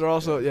good things. They're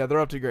also they're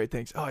up to great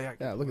things. Oh yeah.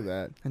 Yeah, look at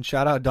that. And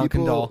shout out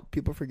Duncan Dahl,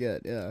 People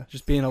forget. Yeah,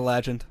 just being a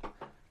legend,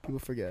 people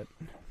forget.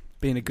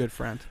 being a good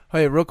friend.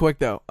 Hey, real quick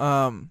though.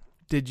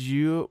 Do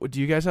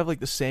you guys have like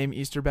the same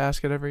Easter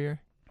basket every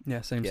year? Yeah,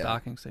 same Yeah.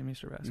 stocking, same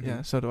Easter basket.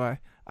 Yeah, so do I.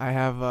 I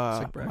have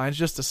Sick break. mine's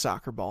just a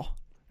soccer ball,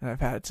 and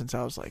I've had it since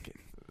I was like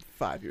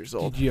 5 years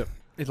old. Did you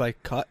it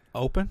like cut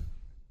open,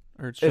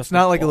 or it's just It's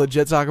not like a ball?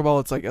 legit soccer ball.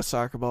 It's like a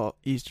soccer ball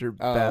Easter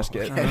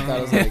basket. Okay. I thought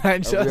it was like I a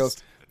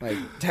just- real, like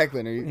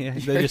Declan. Are you, Yeah, are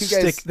they you just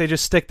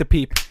guys stick the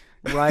peep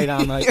right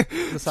on like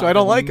the So I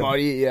don't like 'em.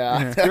 muddy?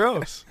 Yeah. It's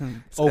gross.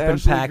 Open absolutely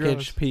package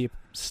gross. peep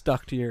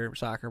stuck to your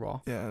soccer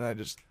ball. Yeah, and I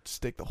just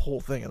stick the whole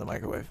thing in the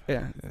microwave.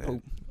 Yeah. Yeah.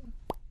 Poop.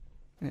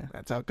 Yeah.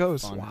 That's how it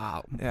goes. Fun.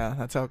 Wow. Yeah,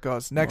 that's how it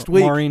goes. Next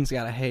week. Maureen's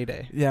got a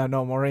heyday. Yeah,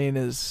 no, Maureen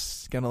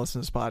is gonna listen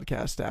to this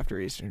podcast after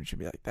Easter, and she'll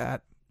be like,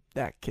 "That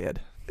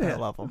kid, I Yeah.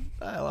 love him.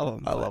 I love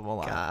him. I love him a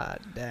lot. God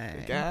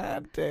dang.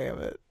 God damn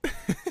it."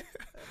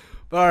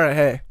 But all right,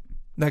 hey,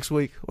 next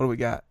week, what do we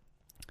got?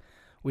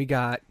 We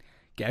got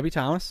Gabby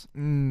Thomas.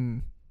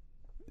 You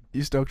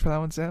stoked for that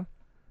one, Sam?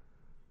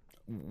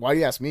 Why do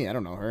you ask me? I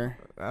don't know her.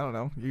 I don't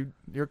know.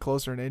 You're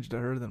closer in age to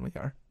her than we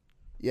are.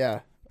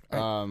 Yeah. We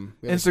have,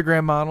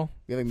 Instagram model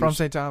we have from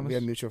St. Thomas. We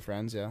have mutual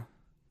friends. Yeah.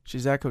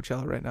 She's at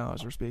Coachella right now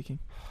as we're speaking.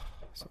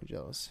 So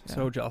jealous.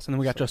 So jealous. And then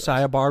we got So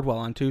Josiah Bardwell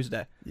on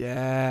Tuesday.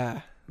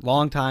 Yeah.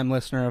 Longtime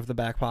listener of the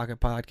Back Pocket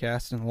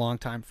Podcast and a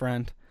longtime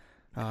friend.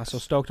 So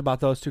stoked about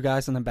those two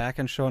guys in the back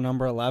end show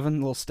number 11.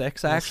 Little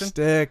Sticks action. The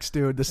Sticks,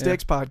 dude. The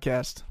Sticks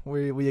podcast.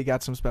 We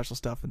got some special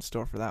stuff in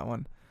store for that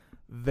one.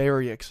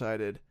 Very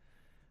excited.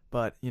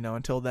 But,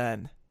 until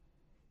then,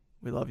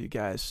 we love you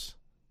guys.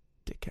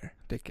 Take care.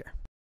 Take care.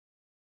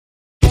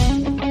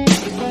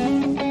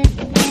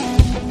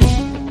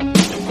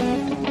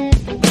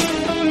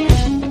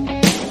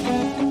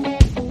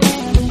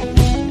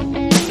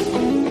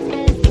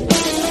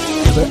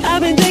 But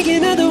I've been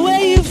thinking of the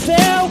way you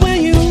felt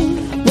when you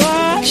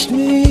watched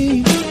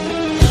me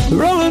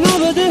rolling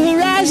over the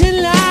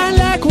horizon line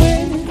like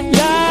we're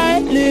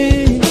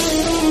lightning.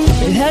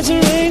 It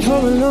hasn't rained for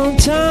a long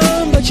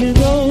time, but you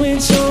know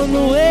it's on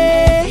the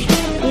way.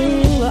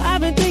 Ooh,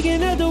 I've been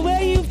thinking of the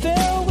way you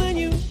felt when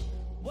you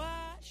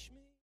watched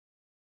me.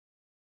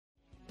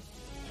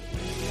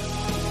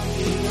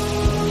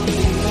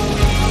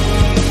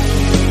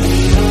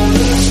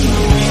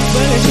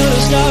 Well, it's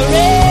gonna start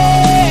raining.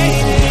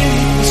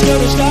 It's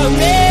gonna start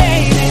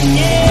raining,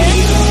 yeah.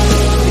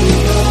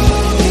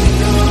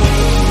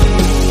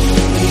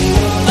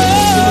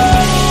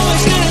 Oh,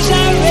 it's gonna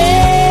start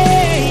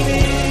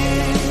raining,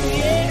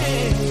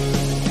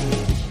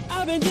 yeah.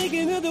 I've been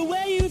thinking of the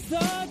way you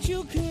thought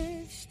you could.